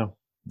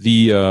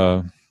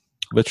 Yeah.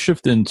 Let's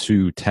shift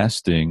into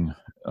testing.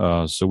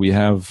 So we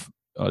have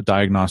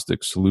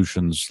Diagnostic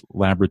Solutions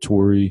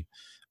Laboratory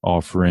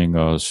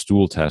offering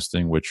stool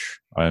testing, which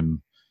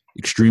I'm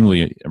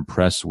extremely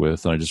impressed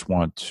with. And I just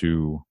want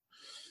to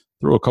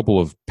throw a couple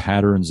of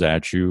patterns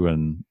at you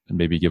and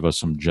maybe give us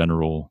some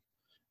general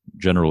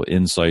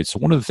insights. So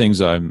one of the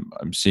things I'm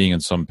seeing in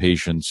some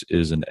patients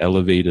is an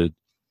elevated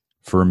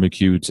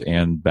Firmicutes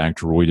and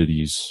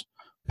Bacteroidetes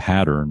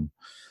pattern.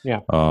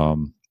 Yeah.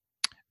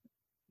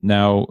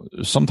 Now,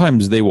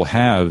 sometimes they will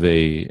have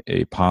a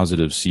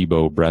positive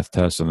SIBO breath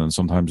test, and then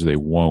sometimes they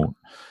won't.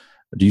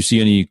 Do you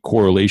see any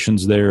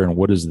correlations there, and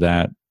what does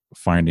that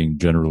finding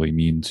generally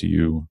mean to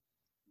you?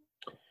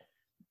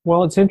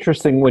 Well, it's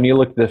interesting when you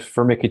look at the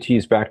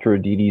Firmicutes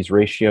Bacteroidetes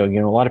ratio.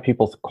 A lot of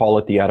people call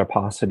it the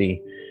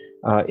adiposity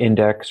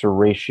index or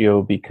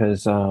ratio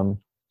because, some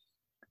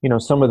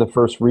of the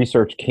first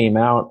research came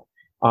out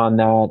on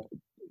that,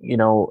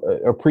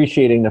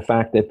 appreciating the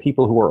fact that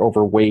people who are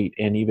overweight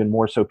and even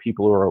more so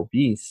people who are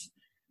obese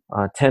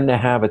tend to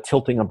have a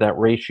tilting of that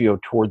ratio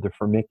toward the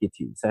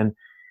Firmicutes. And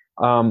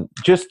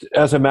just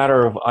as a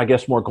matter of, I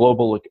guess, more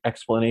global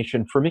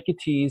explanation,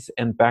 Firmicutes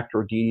and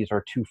Bacteroidetes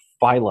are two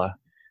phyla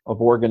of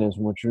organisms,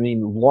 which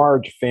mean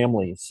large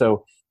families.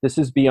 So this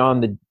is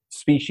beyond the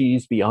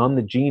species, beyond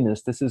the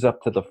genus. This is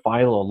up to the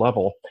phyla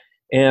level.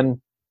 And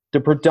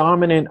the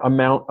predominant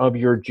amount of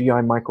your GI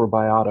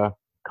microbiota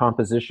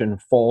composition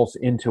falls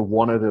into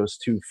one of those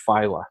two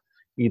phyla,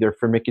 either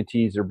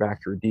Firmicutes or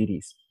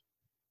Bacteroidetes.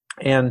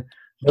 And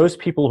those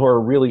people who are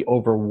really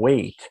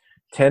overweight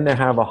tend to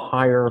have a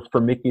higher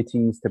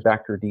Firmicutes to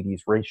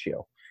Bacteroidetes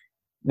ratio.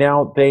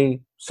 Now,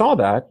 they saw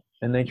that,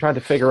 and they tried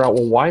to figure out,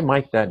 well, why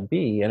might that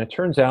be? And it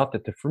turns out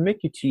that the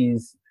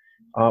Firmicutes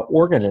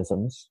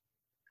organisms,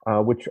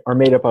 which are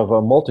made up of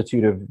a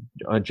multitude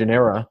of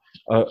genera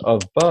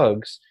of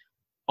bugs,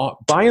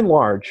 by and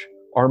large,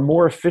 are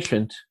more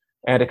efficient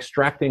at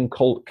extracting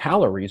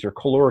calories or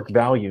caloric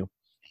value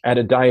at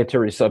a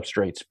dietary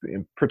substrates,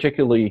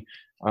 particularly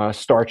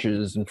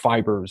starches and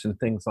fibers and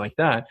things like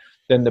that,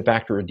 than the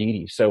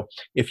Bacteroidetes. So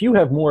if you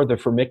have more of the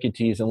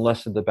Firmicutes and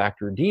less of the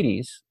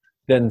Bacteroidetes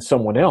than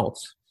someone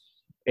else,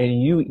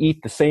 and you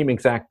eat the same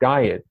exact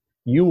diet,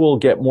 you will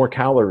get more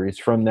calories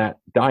from that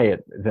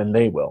diet than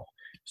they will.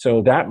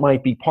 So that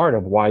might be part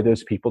of why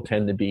those people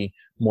tend to be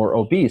more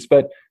obese.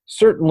 But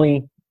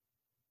certainly,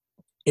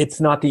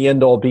 it's not the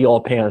end-all,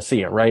 be-all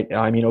panacea, right?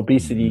 I mean,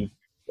 obesity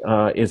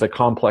is a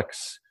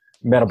complex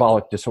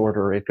metabolic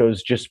disorder. It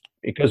goes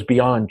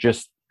beyond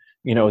just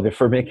the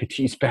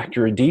Firmicutes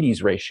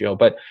Bacteroidetes ratio.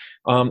 But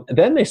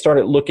then they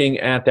started looking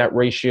at that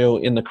ratio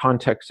in the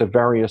context of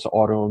various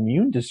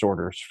autoimmune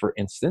disorders, for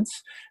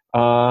instance.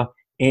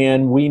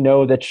 And we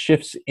know that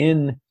shifts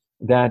in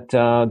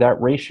that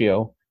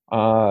ratio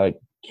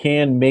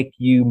can make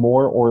you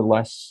more or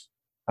less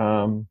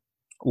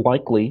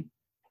likely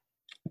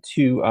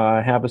to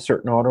have a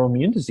certain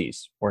autoimmune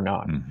disease or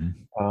not.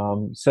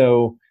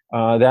 So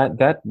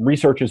that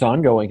research is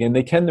ongoing, and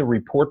they tend to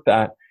report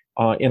that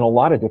in a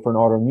lot of different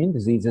autoimmune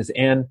diseases.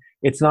 And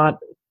it's not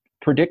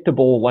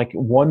predictable, like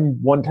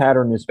one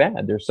pattern is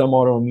bad. There's some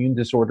autoimmune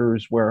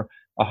disorders where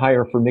a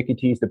higher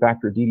Firmicutes to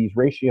Bacteroidetes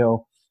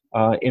ratio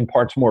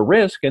imparts more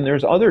risk, and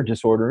there's other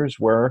disorders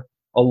where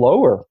a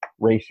lower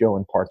ratio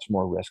and parts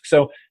more risk.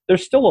 So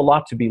there's still a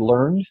lot to be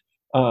learned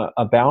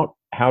about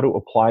how to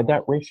apply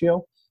that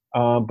ratio,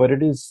 but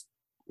it is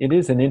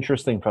an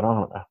interesting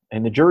phenomena,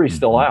 and the jury's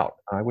still out.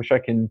 I wish I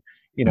can,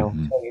 tell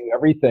you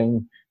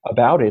everything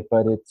about it,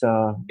 but it's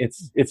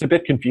a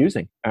bit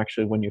confusing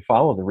actually when you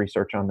follow the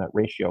research on that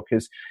ratio,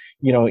 because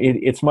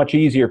it's much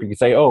easier if you can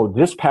say, oh,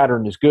 this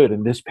pattern is good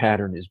and this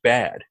pattern is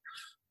bad.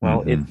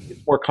 Well,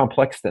 it's more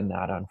complex than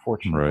that,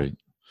 unfortunately.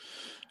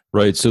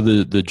 Right. So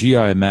the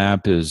GI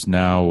map is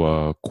now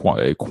a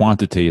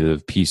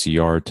quantitative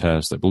PCR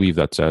test. I believe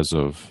that's as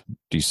of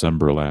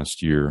December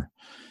last year.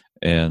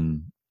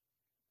 And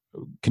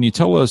can you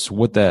tell us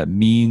what that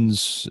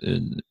means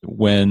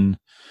when,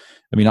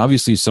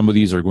 obviously some of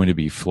these are going to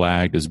be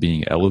flagged as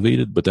being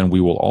elevated, but then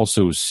we will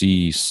also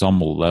see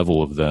some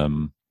level of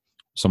them,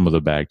 some of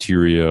the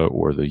bacteria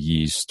or the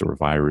yeast or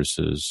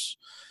viruses.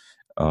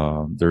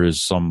 There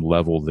is some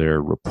level there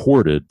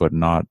reported, but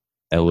not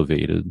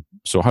elevated.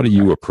 So how do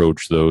you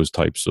approach those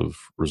types of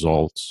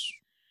results?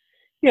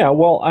 Yeah,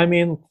 well,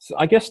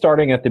 I guess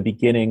starting at the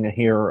beginning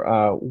here,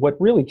 what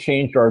really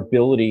changed our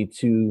ability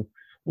to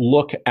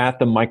look at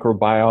the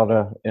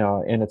microbiota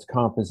and its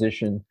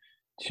composition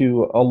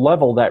to a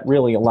level that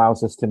really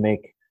allows us to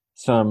make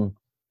some,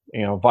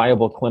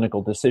 viable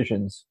clinical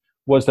decisions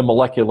was the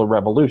molecular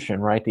revolution,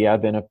 right? The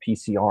advent of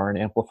PCR and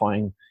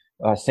amplifying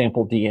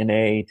sample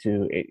DNA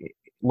to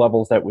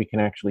levels that we can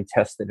actually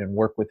test it and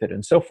work with it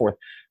and so forth.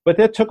 But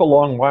that took a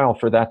long while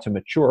for that to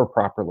mature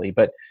properly.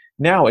 But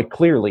now it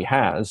clearly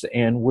has,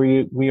 and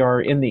we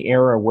are in the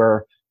era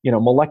where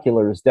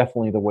molecular is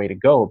definitely the way to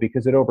go,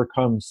 because it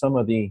overcomes some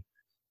of the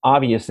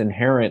obvious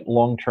inherent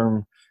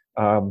long-term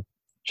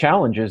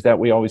challenges that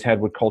we always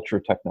had with culture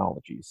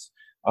technologies,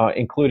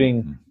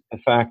 including the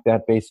fact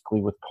that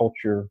basically with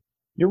culture,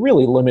 you're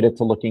really limited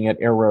to looking at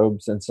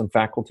aerobes and some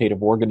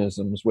facultative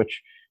organisms,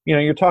 which,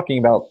 you're talking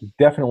about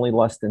definitely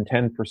less than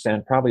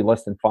 10%, probably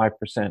less than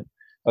 5%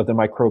 of the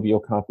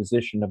microbial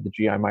composition of the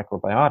GI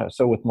microbiota.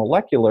 So with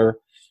molecular,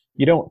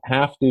 you don't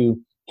have to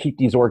keep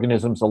these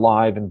organisms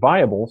alive and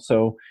viable.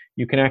 So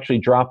you can actually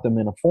drop them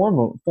in a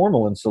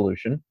formalin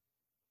solution,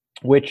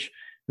 which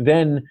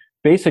then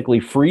basically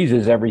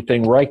freezes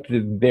everything right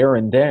there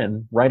and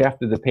then, right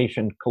after the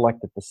patient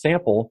collected the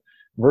sample,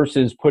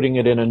 versus putting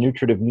it in a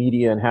nutritive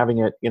media and having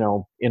it, in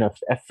a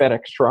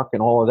FedEx truck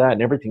and all of that,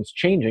 and everything's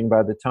changing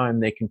by the time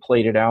they can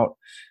plate it out,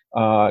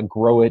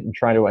 grow it, and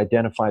try to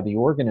identify the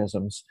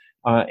organisms.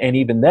 And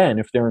even then,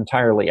 if they're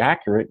entirely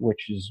accurate,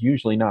 which is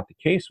usually not the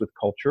case with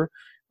culture,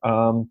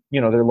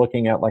 they're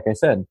looking at, like I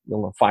said,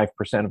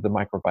 5% of the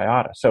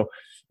microbiota. So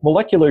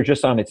molecular,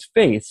 just on its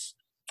face,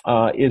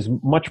 is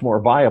much more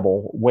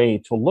viable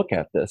way to look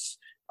at this.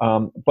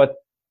 But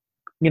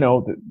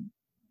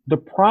the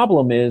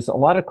problem is a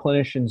lot of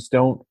clinicians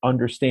don't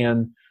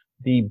understand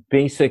the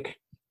basic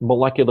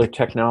molecular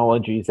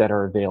technologies that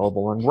are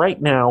available. And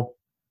right now,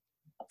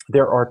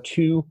 there are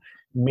two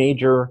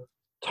major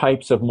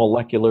types of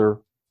molecular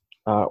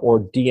or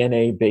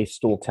DNA-based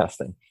stool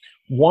testing.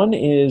 One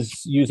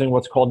is using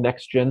what's called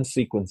next-gen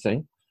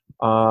sequencing,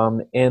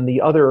 and the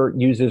other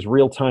uses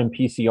real-time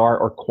PCR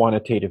or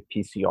quantitative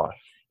PCR.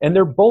 And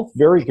they're both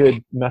very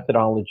good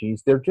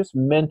methodologies. They're just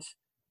meant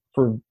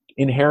for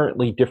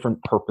inherently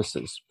different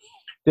purposes.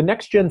 The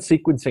next-gen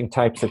sequencing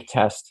types of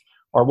tests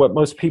are what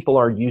most people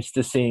are used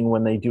to seeing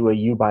when they do a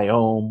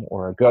ubiome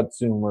or a gut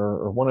zoomer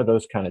or one of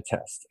those kind of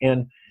tests.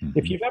 And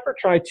if you've ever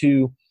tried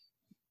to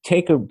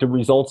take the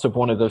results of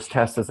one of those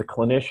tests as a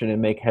clinician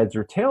and make heads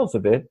or tails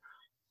of it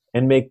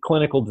and make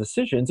clinical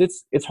decisions,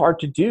 it's hard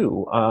to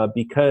do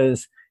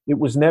because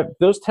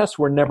those tests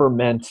were never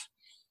meant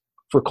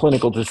for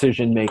clinical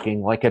decision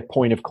making, like at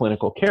point of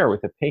clinical care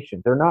with a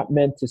patient. They're not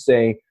meant to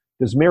say,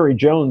 does Mary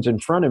Jones in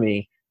front of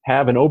me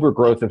have an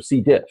overgrowth of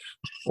C. diff,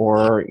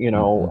 or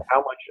how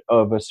much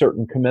of a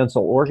certain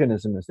commensal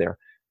organism is there?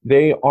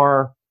 They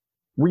are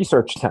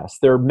research tests.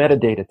 They're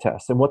metadata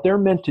tests, and what they're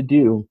meant to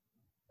do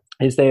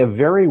is they have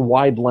very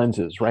wide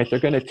lenses, right? They're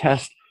going to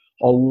test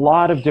a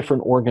lot of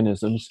different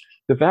organisms,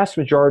 the vast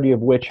majority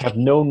of which have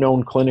no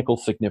known clinical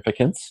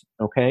significance,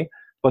 okay?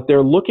 But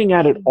they're looking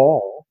at it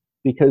all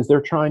because they're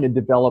trying to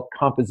develop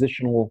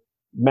compositional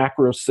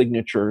macro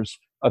signatures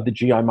of the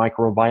GI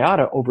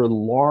microbiota over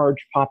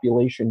large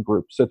population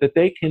groups so that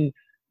they can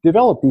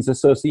develop these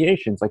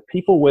associations. Like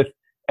people with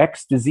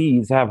X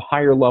disease have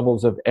higher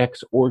levels of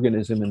X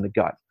organism in the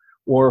gut.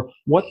 Or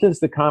what does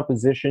the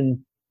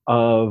composition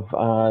of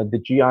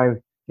the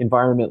GI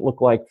environment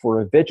look like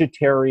for a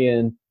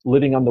vegetarian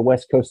living on the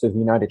west coast of the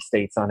United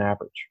States on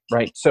average,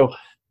 right? So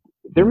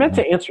they're meant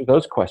to answer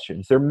those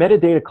questions. They're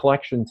metadata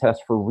collection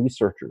tests for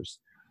researchers.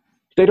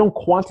 They don't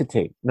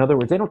quantitate. In other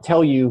words, they don't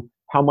tell you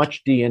how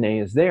much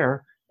DNA is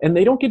there, and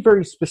they don't get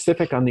very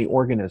specific on the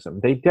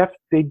organism. They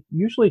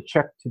usually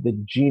check to the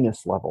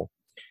genus level.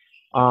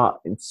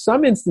 In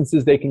some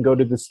instances, they can go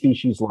to the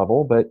species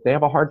level, but they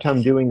have a hard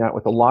time doing that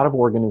with a lot of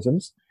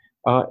organisms.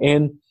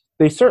 And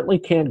they certainly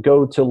can't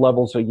go to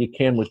levels that you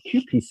can with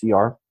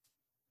qPCR,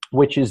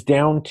 which is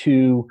down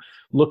to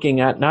looking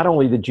at not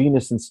only the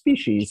genus and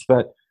species,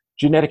 but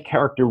genetic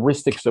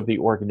characteristics of the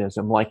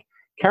organism, like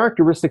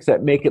characteristics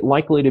that make it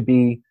likely to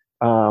be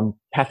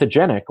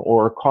pathogenic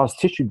or cause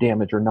tissue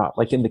damage or not.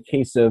 Like in the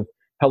case of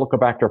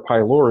Helicobacter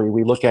pylori,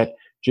 we look at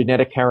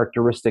genetic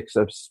characteristics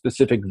of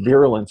specific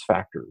virulence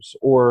factors.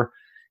 Or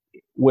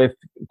with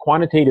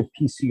quantitative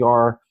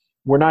PCR,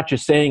 we're not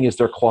just saying, is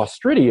there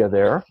Clostridia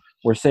there?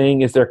 We're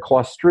saying, is there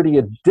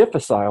Clostridia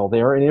difficile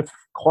there? And if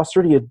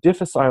Clostridia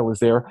difficile is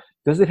there,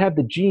 does it have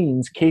the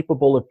genes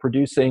capable of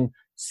producing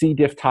C.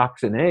 diff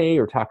toxin A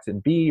or toxin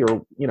B,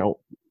 or,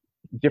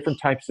 different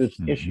types of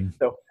issues?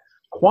 So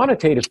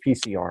quantitative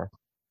PCR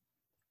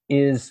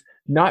is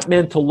not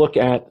meant to look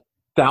at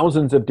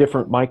thousands of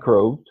different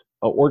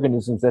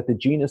microorganisms at the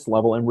genus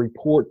level and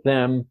report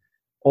them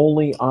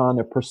only on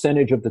a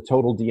percentage of the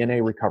total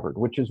DNA recovered,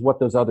 which is what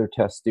those other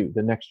tests do,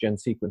 the next-gen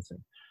sequencing.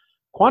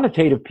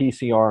 Quantitative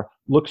PCR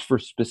looks for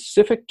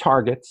specific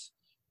targets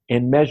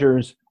and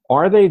measures,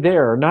 are they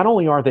there? Not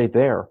only are they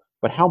there,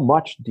 but how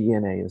much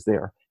DNA is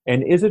there?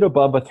 And is it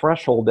above a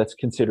threshold that's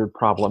considered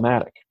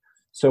problematic?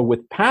 So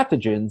with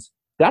pathogens,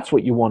 that's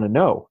what you want to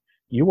know.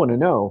 You want to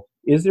know,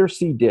 is there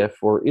C. diff,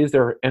 or is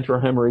there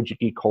enterohemorrhagic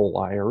E.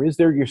 coli, or is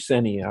there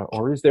Yersinia,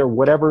 or is there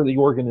whatever the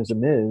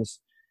organism is?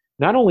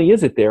 Not only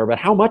is it there, but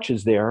how much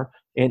is there?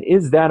 And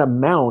is that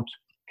amount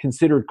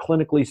considered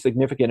clinically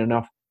significant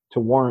enough to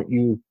warrant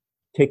you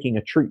taking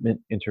a treatment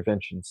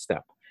intervention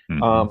step?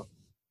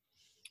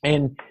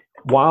 And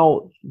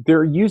while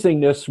they're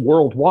using this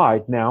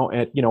worldwide now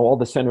at all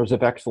the centers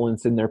of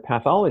excellence in their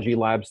pathology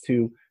labs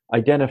to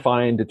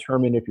identify and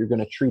determine if you're going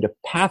to treat a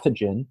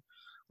pathogen,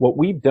 what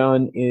we've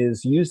done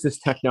is use this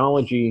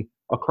technology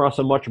across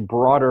a much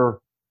broader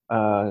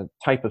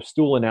type of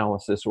stool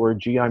analysis, or a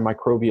GI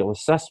microbial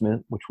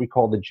assessment, which we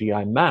call the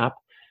GI map.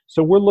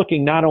 So we're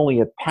looking not only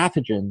at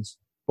pathogens,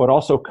 but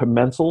also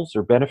commensals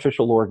or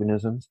beneficial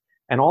organisms,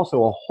 and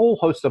also a whole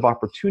host of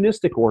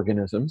opportunistic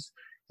organisms,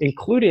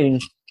 including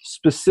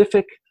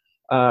specific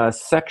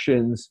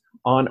sections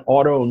on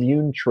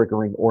autoimmune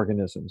triggering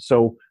organisms.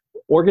 So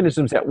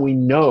organisms that we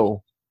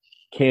know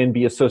can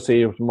be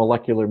associated with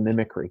molecular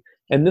mimicry.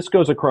 And this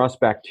goes across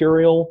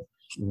bacterial,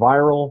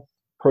 viral,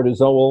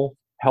 protozoal,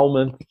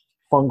 helminth,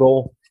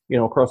 fungal,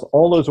 across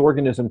all those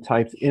organism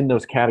types in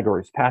those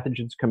categories: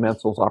 pathogens,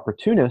 commensals,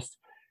 opportunists.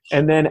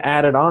 And then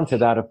added on to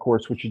that, of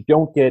course, which you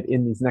don't get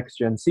in these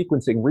next-gen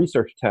sequencing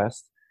research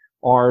tests,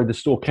 are the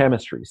stool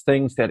chemistries,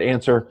 things that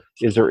answer,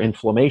 is there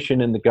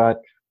inflammation in the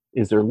gut?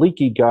 Is there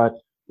leaky gut?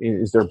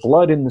 Is there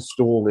blood in the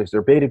stool? Is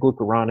there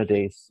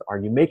beta-glucuronidase? Are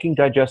you making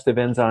digestive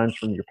enzymes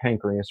from your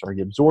pancreas? Are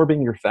you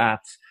absorbing your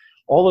fats?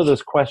 All of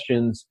those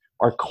questions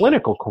are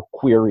clinical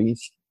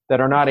queries that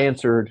are not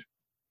answered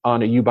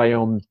on a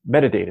uBiome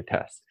metadata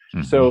test.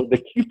 So the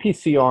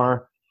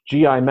qPCR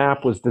GI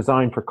map was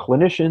designed for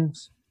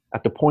clinicians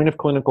at the point of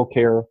clinical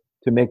care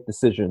to make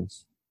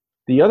decisions.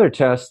 The other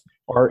tests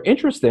are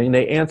interesting.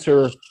 They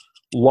answer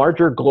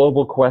larger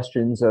global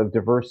questions of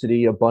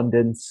diversity,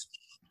 abundance,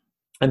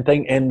 and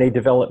they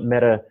develop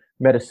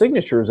meta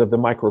signatures of the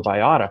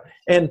microbiota.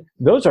 And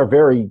those are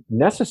very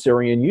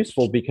necessary and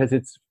useful because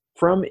it's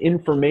from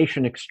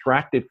information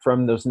extracted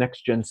from those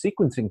next-gen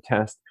sequencing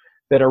tests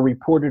that are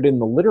reported in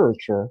the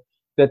literature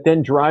that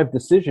then drive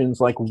decisions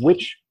like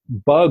which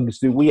bugs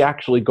do we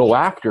actually go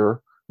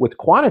after with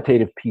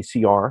quantitative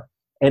PCR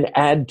and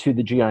add to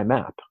the GI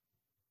map.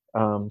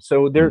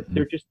 So they're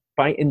just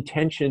by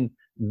intention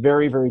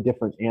very, very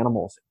different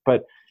animals.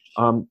 But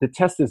the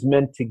test is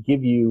meant to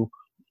give you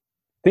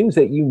things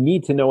that you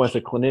need to know as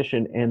a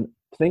clinician and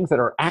things that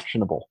are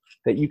actionable,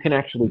 that you can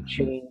actually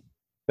change,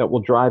 that will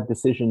drive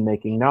decision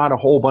making, not a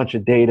whole bunch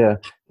of data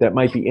that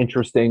might be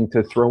interesting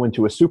to throw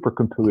into a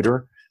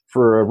supercomputer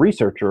for a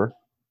researcher,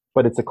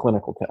 but it's a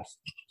clinical test.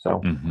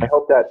 So I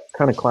hope that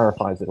kind of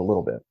clarifies it a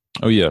little bit.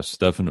 Oh, yes,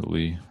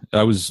 definitely.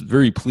 I was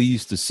very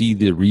pleased to see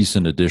the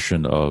recent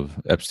addition of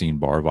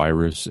Epstein-Barr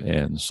virus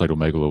and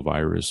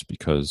cytomegalovirus,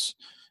 because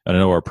I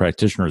know our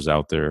practitioners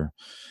out there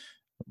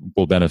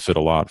will benefit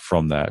a lot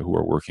from that, who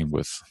are working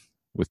with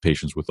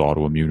patients with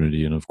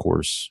autoimmunity and, of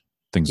course,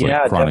 things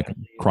like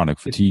chronic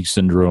fatigue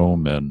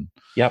syndrome and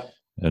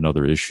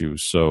other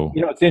issues. So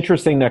it's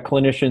interesting that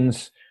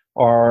clinicians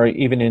are,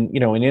 even in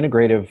an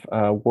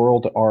integrative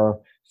world, are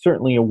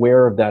certainly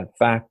aware of that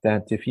fact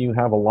that if you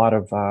have a lot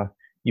of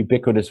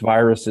ubiquitous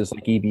viruses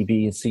like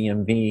EBV and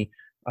CMV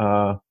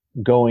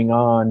going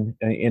on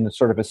in a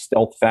sort of a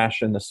stealth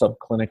fashion, the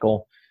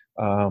subclinical,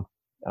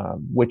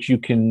 which you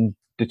can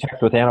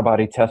detect with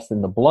antibody tests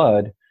in the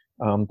blood,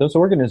 those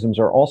organisms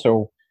are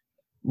also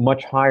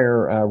much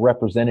higher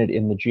represented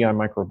in the GI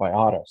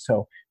microbiota.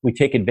 So we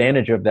take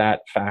advantage of that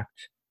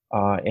fact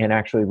and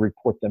actually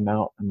report them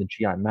out on the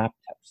GI map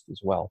test as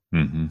well.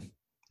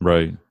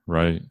 Right.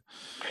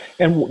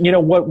 And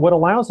what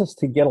allows us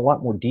to get a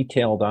lot more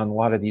detailed on a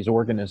lot of these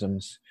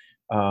organisms,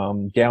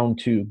 down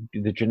to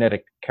the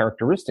genetic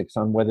characteristics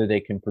on whether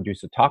they can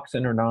produce a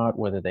toxin or not,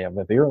 whether they have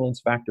a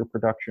virulence factor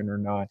production or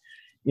not,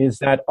 is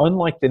that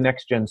unlike the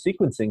next-gen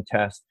sequencing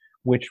test,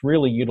 which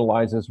really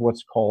utilizes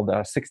what's called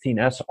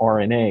 16S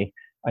RNA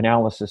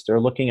analysis, they're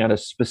looking at a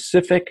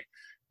specific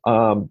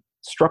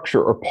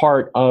structure or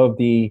part of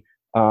the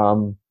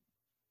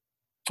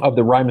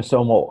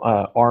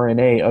ribosomal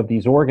RNA of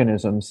these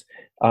organisms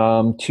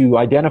to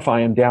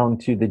identify them down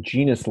to the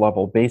genus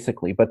level,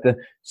 basically. But the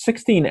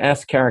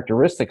 16S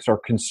characteristics are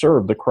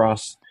conserved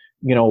across,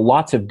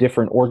 lots of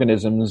different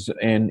organisms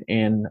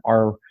and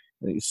are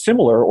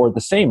similar or the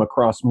same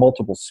across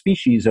multiple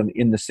species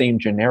in the same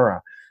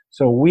genera.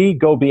 So we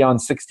go beyond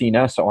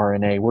 16S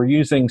RNA. We're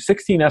using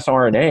 16S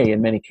RNA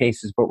in many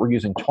cases, but we're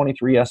using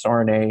 23S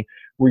RNA.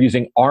 We're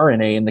using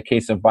RNA in the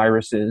case of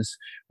viruses.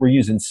 We're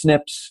using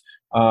SNPs.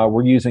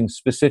 We're using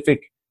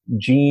specific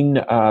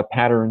gene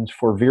patterns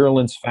for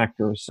virulence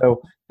factors.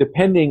 So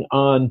depending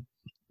on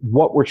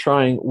what we're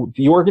trying,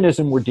 the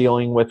organism we're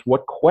dealing with,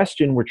 what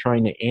question we're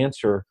trying to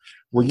answer,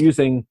 we're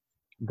using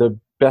the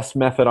best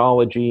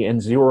methodology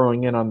and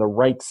zeroing in on the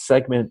right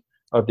segment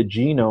of the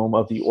genome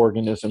of the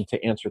organism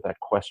to answer that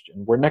question.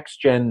 Where next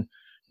gen,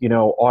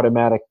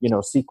 automatic,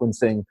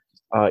 sequencing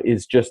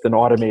is just an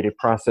automated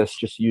process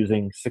just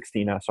using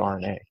 16S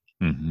RNA.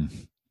 Mm-hmm.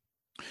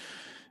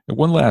 And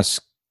one last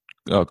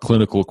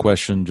clinical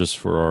question just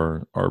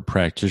for our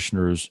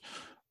practitioners.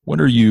 When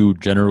are you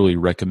generally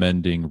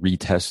recommending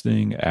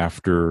retesting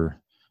after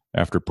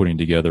putting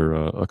together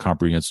a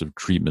comprehensive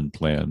treatment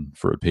plan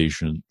for a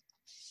patient?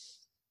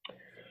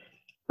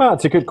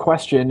 It's a good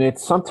question. It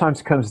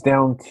sometimes comes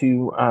down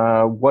to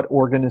what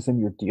organism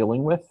you're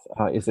dealing with.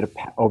 Is it a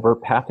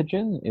overt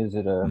pathogen? Is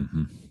it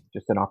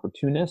just an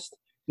opportunist?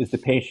 Is the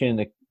patient,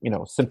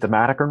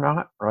 symptomatic or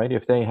not? Right?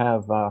 If they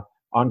have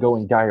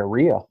ongoing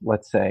diarrhea,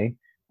 let's say,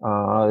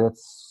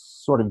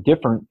 that's sort of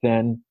different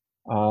than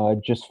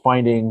just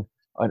finding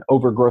an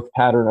overgrowth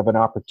pattern of an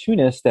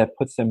opportunist that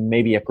puts them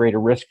maybe at greater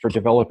risk for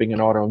developing an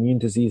autoimmune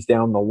disease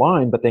down the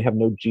line, but they have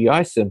no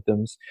GI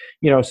symptoms.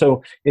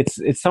 So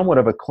it's somewhat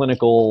of a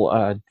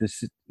clinical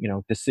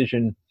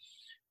decision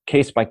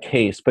case by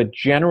case. But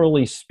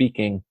generally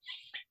speaking,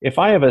 if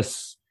I have a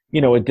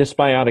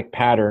dysbiotic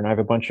pattern, I have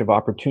a bunch of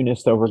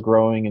opportunists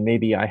overgrowing, and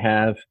maybe I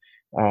have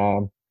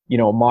a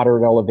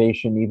moderate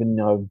elevation even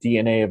of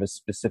DNA of a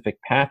specific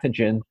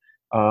pathogen,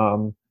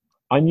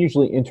 I'm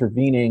usually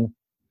intervening.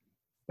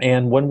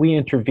 And when we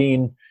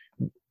intervene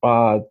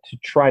to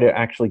try to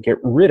actually get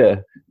rid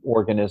of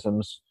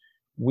organisms,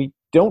 we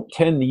don't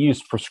tend to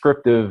use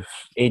prescriptive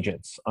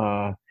agents.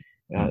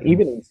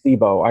 Even in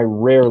SIBO, I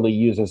rarely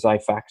use a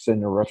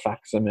Xifaxan or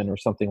rifaximin or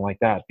something like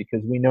that,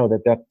 because we know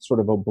that sort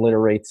of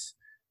obliterates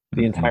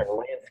the entire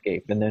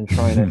landscape. And then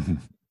trying to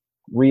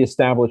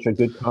reestablish a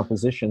good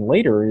composition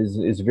later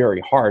is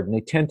very hard. And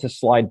they tend to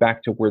slide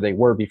back to where they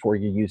were before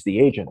you use the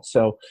agent.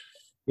 So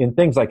in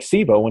things like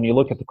SIBO, when you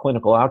look at the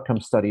clinical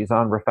outcome studies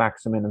on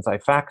rifaximin and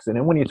Xifaxan,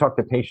 and when you talk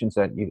to patients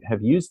that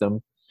have used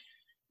them,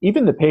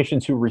 even the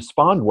patients who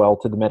respond well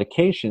to the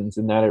medications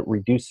and that it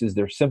reduces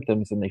their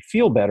symptoms and they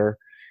feel better,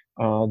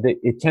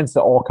 it tends to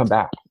all come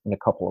back in a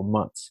couple of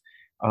months.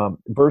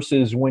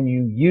 Versus when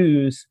you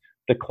use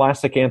the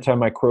classic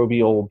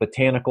antimicrobial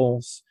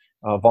botanicals,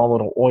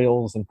 volatile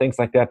oils, and things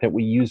like that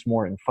we use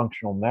more in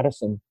functional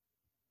medicine,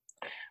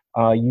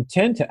 you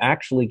tend to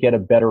actually get a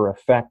better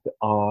effect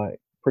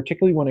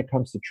particularly when it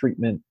comes to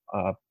treatment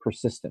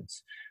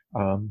persistence.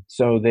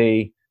 So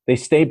they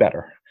stay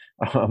better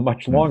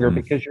much longer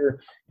because you're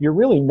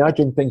really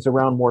nudging things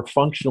around more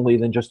functionally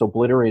than just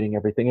obliterating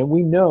everything. And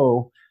we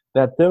know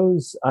that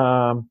those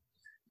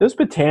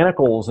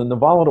botanicals and the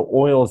volatile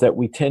oils that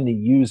we tend to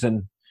use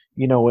in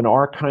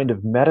our kind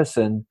of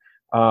medicine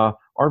are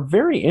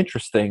very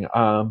interesting.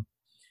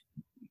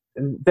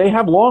 They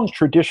have long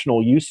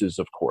traditional uses,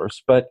 of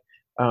course, but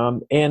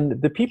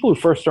and the people who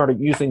first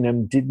started using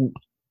them didn't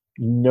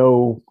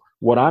know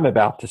what I'm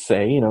about to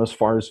say, as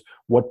far as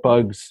what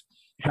bugs,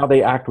 how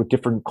they act with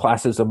different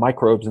classes of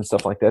microbes and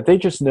stuff like that. They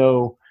just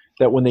know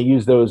that when they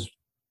use those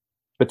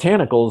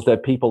botanicals,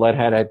 that people that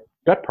had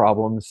gut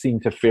problems seem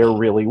to fare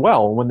really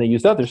well. When they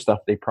used other stuff,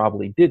 they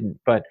probably didn't.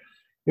 But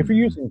if you're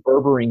using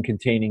berberine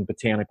containing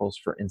botanicals,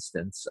 for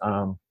instance,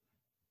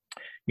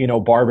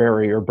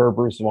 barberry or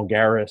Berberis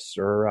vulgaris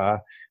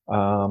or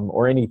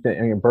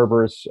anything,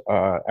 Berberis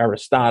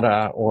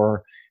aristata,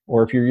 or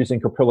if you're using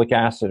caprylic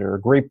acid or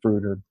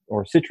grapefruit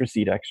or citrus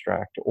seed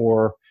extract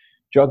or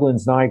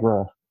Juglans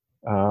nigra,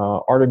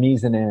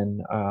 artemisinin,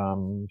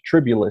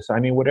 tribulus,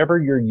 whatever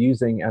you're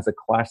using as a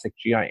classic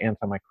GI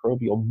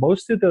antimicrobial,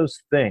 most of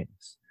those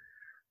things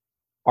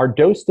are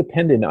dose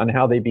dependent on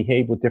how they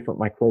behave with different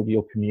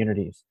microbial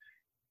communities.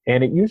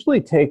 And it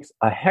usually takes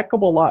a heck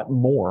of a lot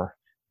more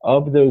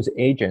of those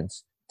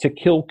agents to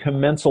kill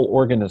commensal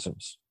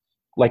organisms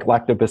like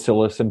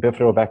lactobacillus and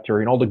bifidobacteria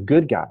and all the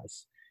good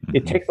guys.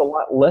 It takes a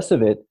lot less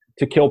of it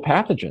to kill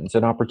pathogens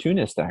and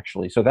opportunists,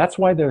 actually. So that's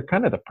why they're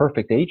kind of the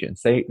perfect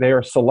agents. They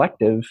are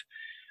selective.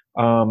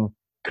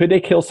 Could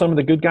they kill some of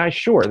the good guys?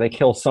 Sure, they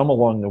kill some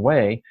along the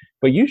way,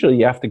 but usually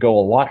you have to go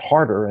a lot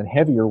harder and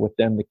heavier with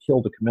them to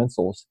kill the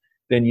commensals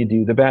than you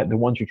do the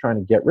ones you're trying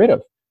to get rid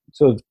of.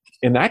 So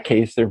in that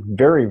case, they're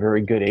very,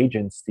 very good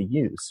agents to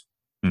use.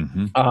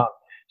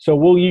 So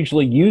we'll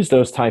usually use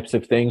those types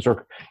of things,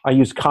 or I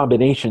use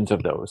combinations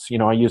of those.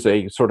 I use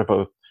a sort of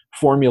a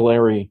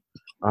formulary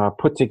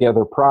put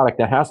together product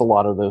that has a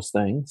lot of those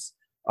things,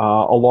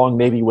 along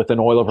maybe with an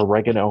oil of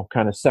oregano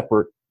kind of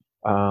separate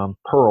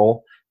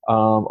pearl,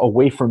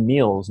 away from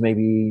meals,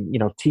 maybe,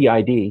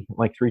 TID,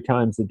 like 3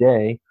 times a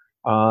day.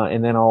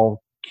 And then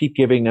I'll keep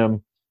giving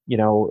them,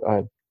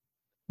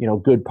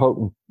 good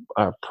potent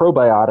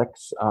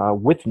probiotics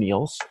with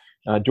meals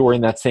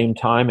during that same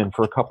time and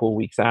for a couple of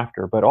weeks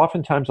after. But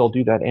oftentimes I'll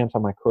do that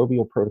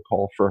antimicrobial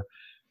protocol for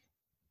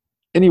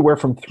anywhere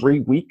from 3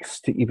 weeks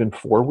to even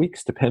 4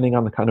 weeks, depending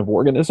on the kind of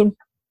organism.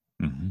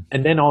 Mm-hmm.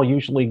 And then I'll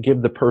usually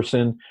give the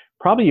person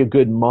probably a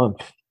good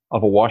month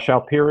of a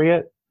washout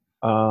period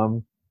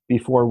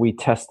before we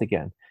test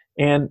again.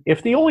 And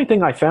if the only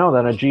thing I found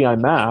on a GI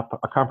map,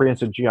 a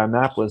comprehensive GI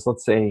map, was,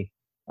 let's say,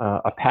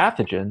 a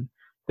pathogen,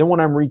 then when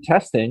I'm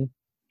retesting,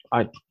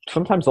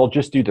 sometimes I'll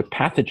just do the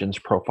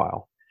pathogens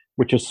profile,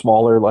 which is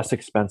smaller, less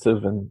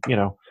expensive, and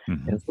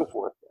Mm-hmm. and so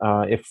forth.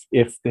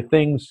 If the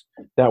things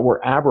that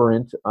were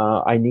aberrant,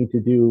 I need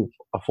to do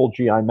a full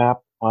GI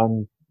map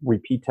on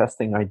repeat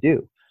testing, I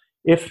do.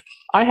 If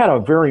I had a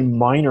very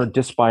minor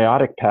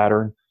dysbiotic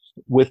pattern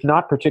with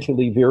not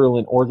particularly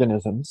virulent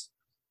organisms,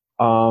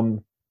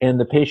 and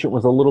the patient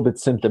was a little bit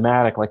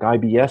symptomatic, like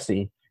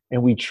IBS-y,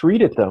 and we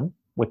treated them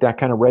with that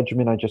kind of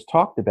regimen I just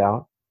talked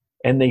about,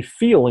 and they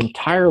feel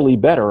entirely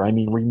better, I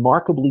mean,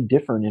 remarkably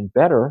different and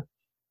better,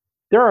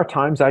 there are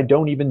times I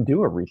don't even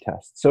do a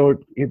retest. So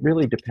it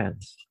really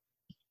depends.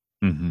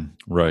 Mm-hmm.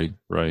 Right.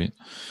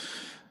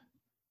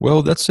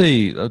 Well, that's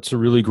a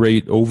really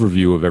great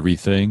overview of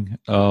everything.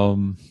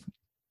 I'm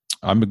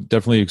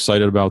definitely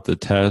excited about the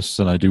test,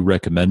 and I do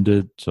recommend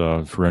it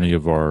for any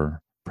of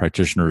our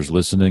practitioners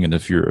listening. And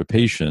if you're a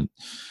patient,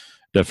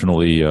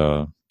 definitely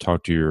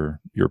talk to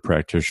your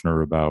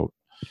practitioner about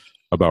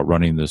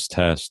running this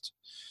test.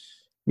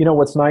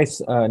 What's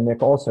nice,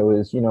 Nick, also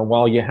is,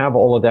 while you have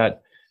all of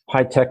that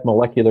high-tech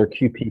molecular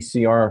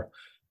qPCR,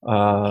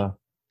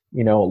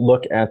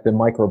 look at the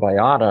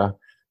microbiota,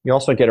 you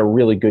also get a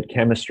really good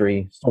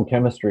stool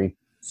chemistry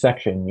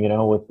section,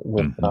 with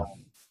Mm-hmm.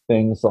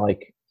 things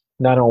like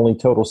not only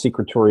total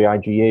secretory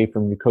IgA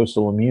from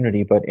mucosal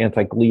immunity, but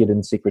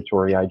anti-gliadin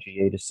secretory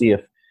IgA to see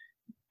if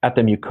at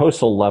the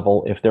mucosal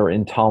level, if they're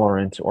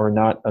intolerant or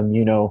not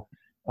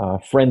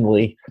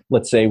friendly,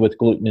 let's say with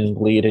gluten and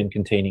gliadin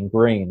containing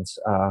grains.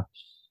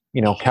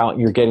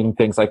 You're getting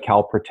things like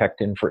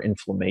calprotectin for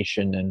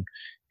inflammation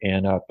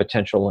and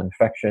potential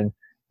infection,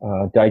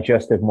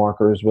 digestive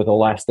markers with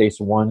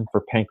elastase-1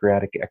 for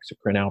pancreatic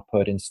exocrine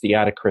output, and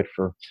steatocrit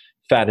for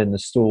fat in the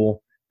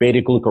stool,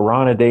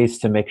 beta-glucuronidase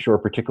to make sure,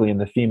 particularly in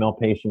the female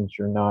patients,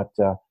 you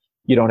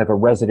don't have a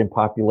resident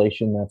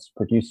population that's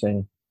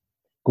producing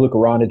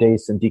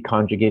glucuronidase and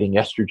deconjugating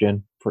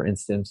estrogen, for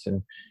instance,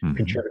 and Mm-hmm.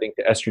 contributing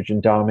to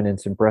estrogen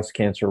dominance and breast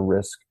cancer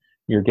risk.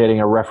 You're getting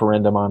a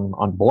referendum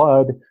on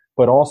blood,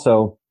 but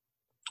also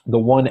the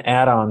one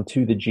add-on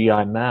to the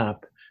GI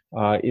map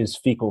is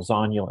fecal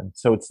zonulin.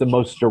 So it's the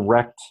most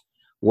direct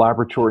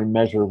laboratory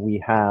measure we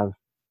have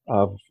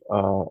of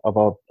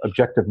an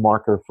objective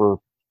marker for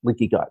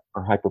leaky gut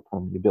or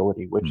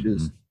hyperpermeability, which Mm-hmm.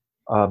 is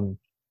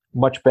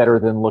much better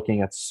than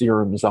looking at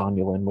serum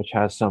zonulin, which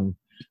has some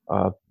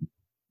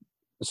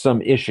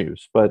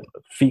issues. But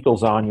fecal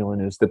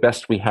zonulin is the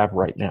best we have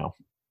right now.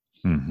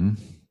 Mm-hmm.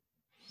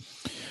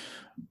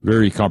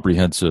 Very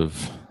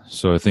comprehensive.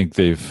 So I think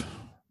the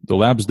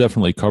lab's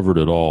definitely covered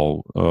it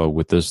all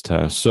with this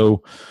test.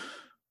 So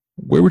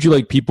where would you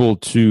like people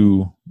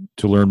to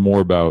learn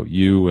more about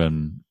you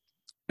and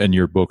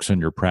your books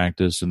and your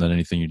practice, and then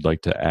anything you'd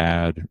like to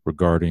add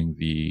regarding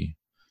the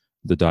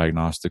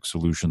Diagnostic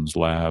Solutions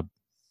Lab?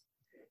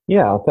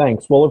 Yeah,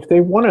 thanks. Well, if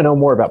they want to know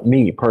more about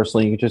me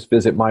personally, you can just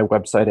visit my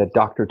website at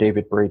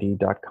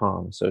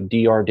drdavidbrady.com. So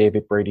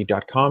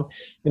drdavidbrady.com.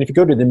 And if you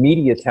go to the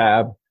media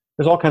tab,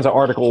 there's all kinds of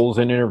articles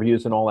and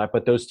interviews and all that.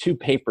 But those 2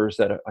 papers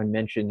that I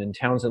mentioned in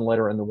Townsend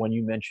Letter and the one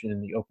you mentioned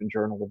in the Open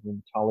Journal of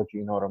Rheumatology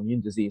and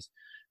Autoimmune Disease,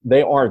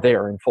 they are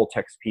there in full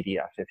text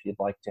PDF if you'd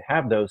like to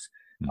have those.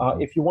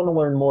 Mm-hmm. If you want to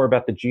learn more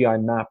about the GI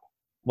map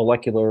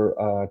molecular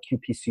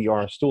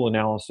qPCR stool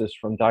analysis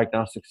from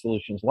Diagnostic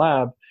Solutions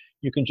Lab,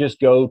 you can just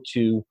go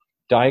to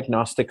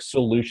Diagnostic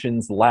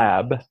Solutions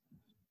Lab,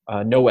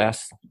 no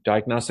S,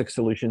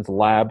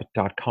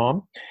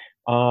 diagnosticsolutionsLab.com.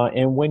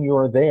 And when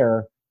you're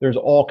there, there's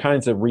all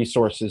kinds of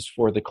resources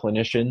for the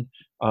clinician,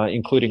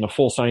 including a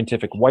full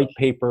scientific white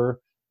paper.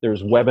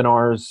 There's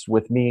webinars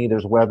with me.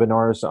 There's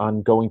webinars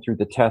on going through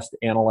the test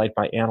analyte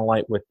by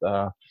analyte with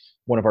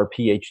one of our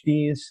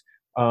PhDs.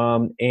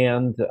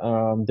 And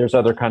there's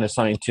other kind of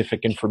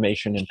scientific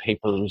information and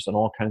papers and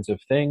all kinds of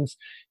things.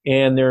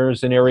 And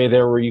there's an area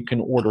there where you can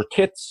order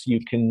kits. You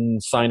can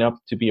sign up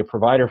to be a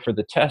provider for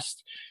the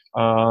test.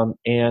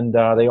 And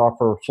they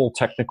offer full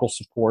technical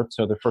support.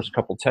 So the first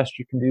couple tests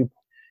you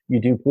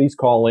do, please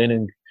call in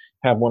and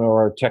have one of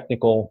our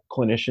technical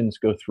clinicians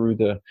go through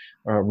the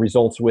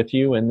results with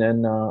you, and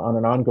then on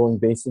an ongoing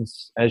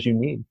basis as you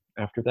need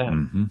after that.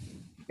 Mm-hmm.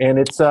 And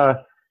it's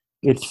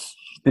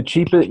the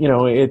cheapest,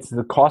 it's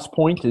the cost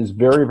point is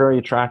very, very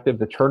attractive.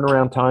 The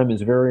turnaround time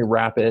is very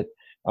rapid.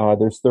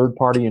 There's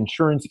third-party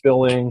insurance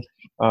billing.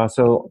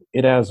 So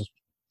it has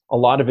a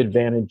lot of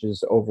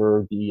advantages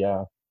over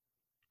the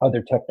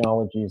other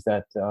technologies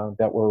that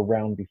were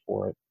around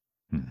before it.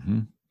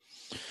 Mm-hmm.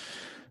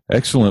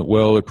 Excellent.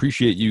 Well,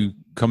 appreciate you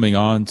coming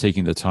on,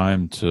 taking the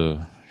time to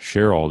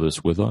share all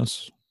this with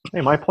us.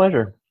 Hey, my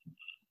pleasure.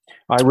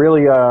 I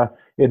really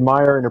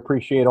admire and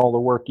appreciate all the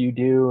work you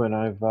do, and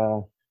I've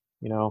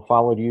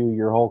followed you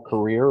your whole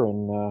career,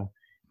 and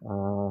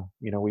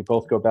we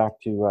both go back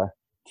to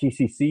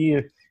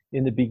TCC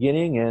in the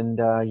beginning, and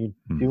you're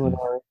doing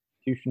our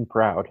institution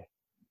proud.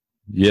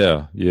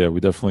 Yeah,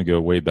 we definitely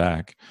go way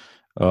back.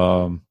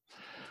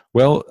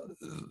 Well,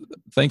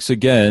 thanks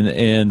again.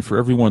 And for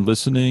everyone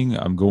listening,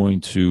 I'm going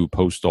to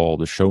post all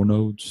the show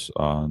notes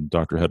on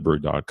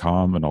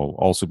drhedberg.com, and I'll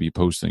also be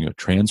posting a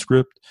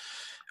transcript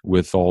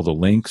with all the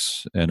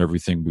links and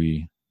everything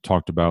we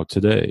talked about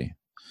today.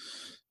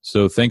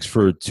 So thanks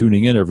for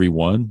tuning in,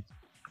 everyone,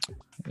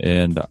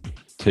 and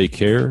take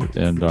care,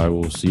 and I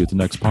will see you at the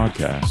next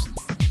podcast.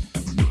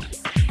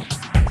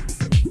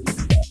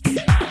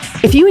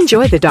 If you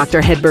enjoy the Dr.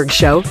 Hedberg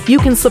Show, you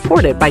can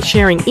support it by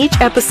sharing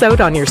each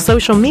episode on your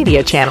social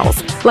media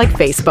channels, like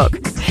Facebook,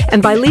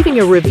 and by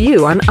leaving a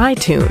review on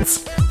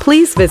iTunes.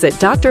 Please visit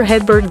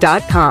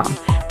drhedberg.com.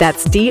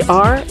 That's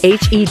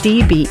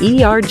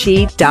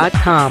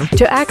drhedberg.com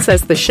to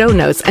access the show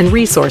notes and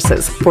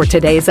resources for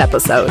today's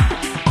episode.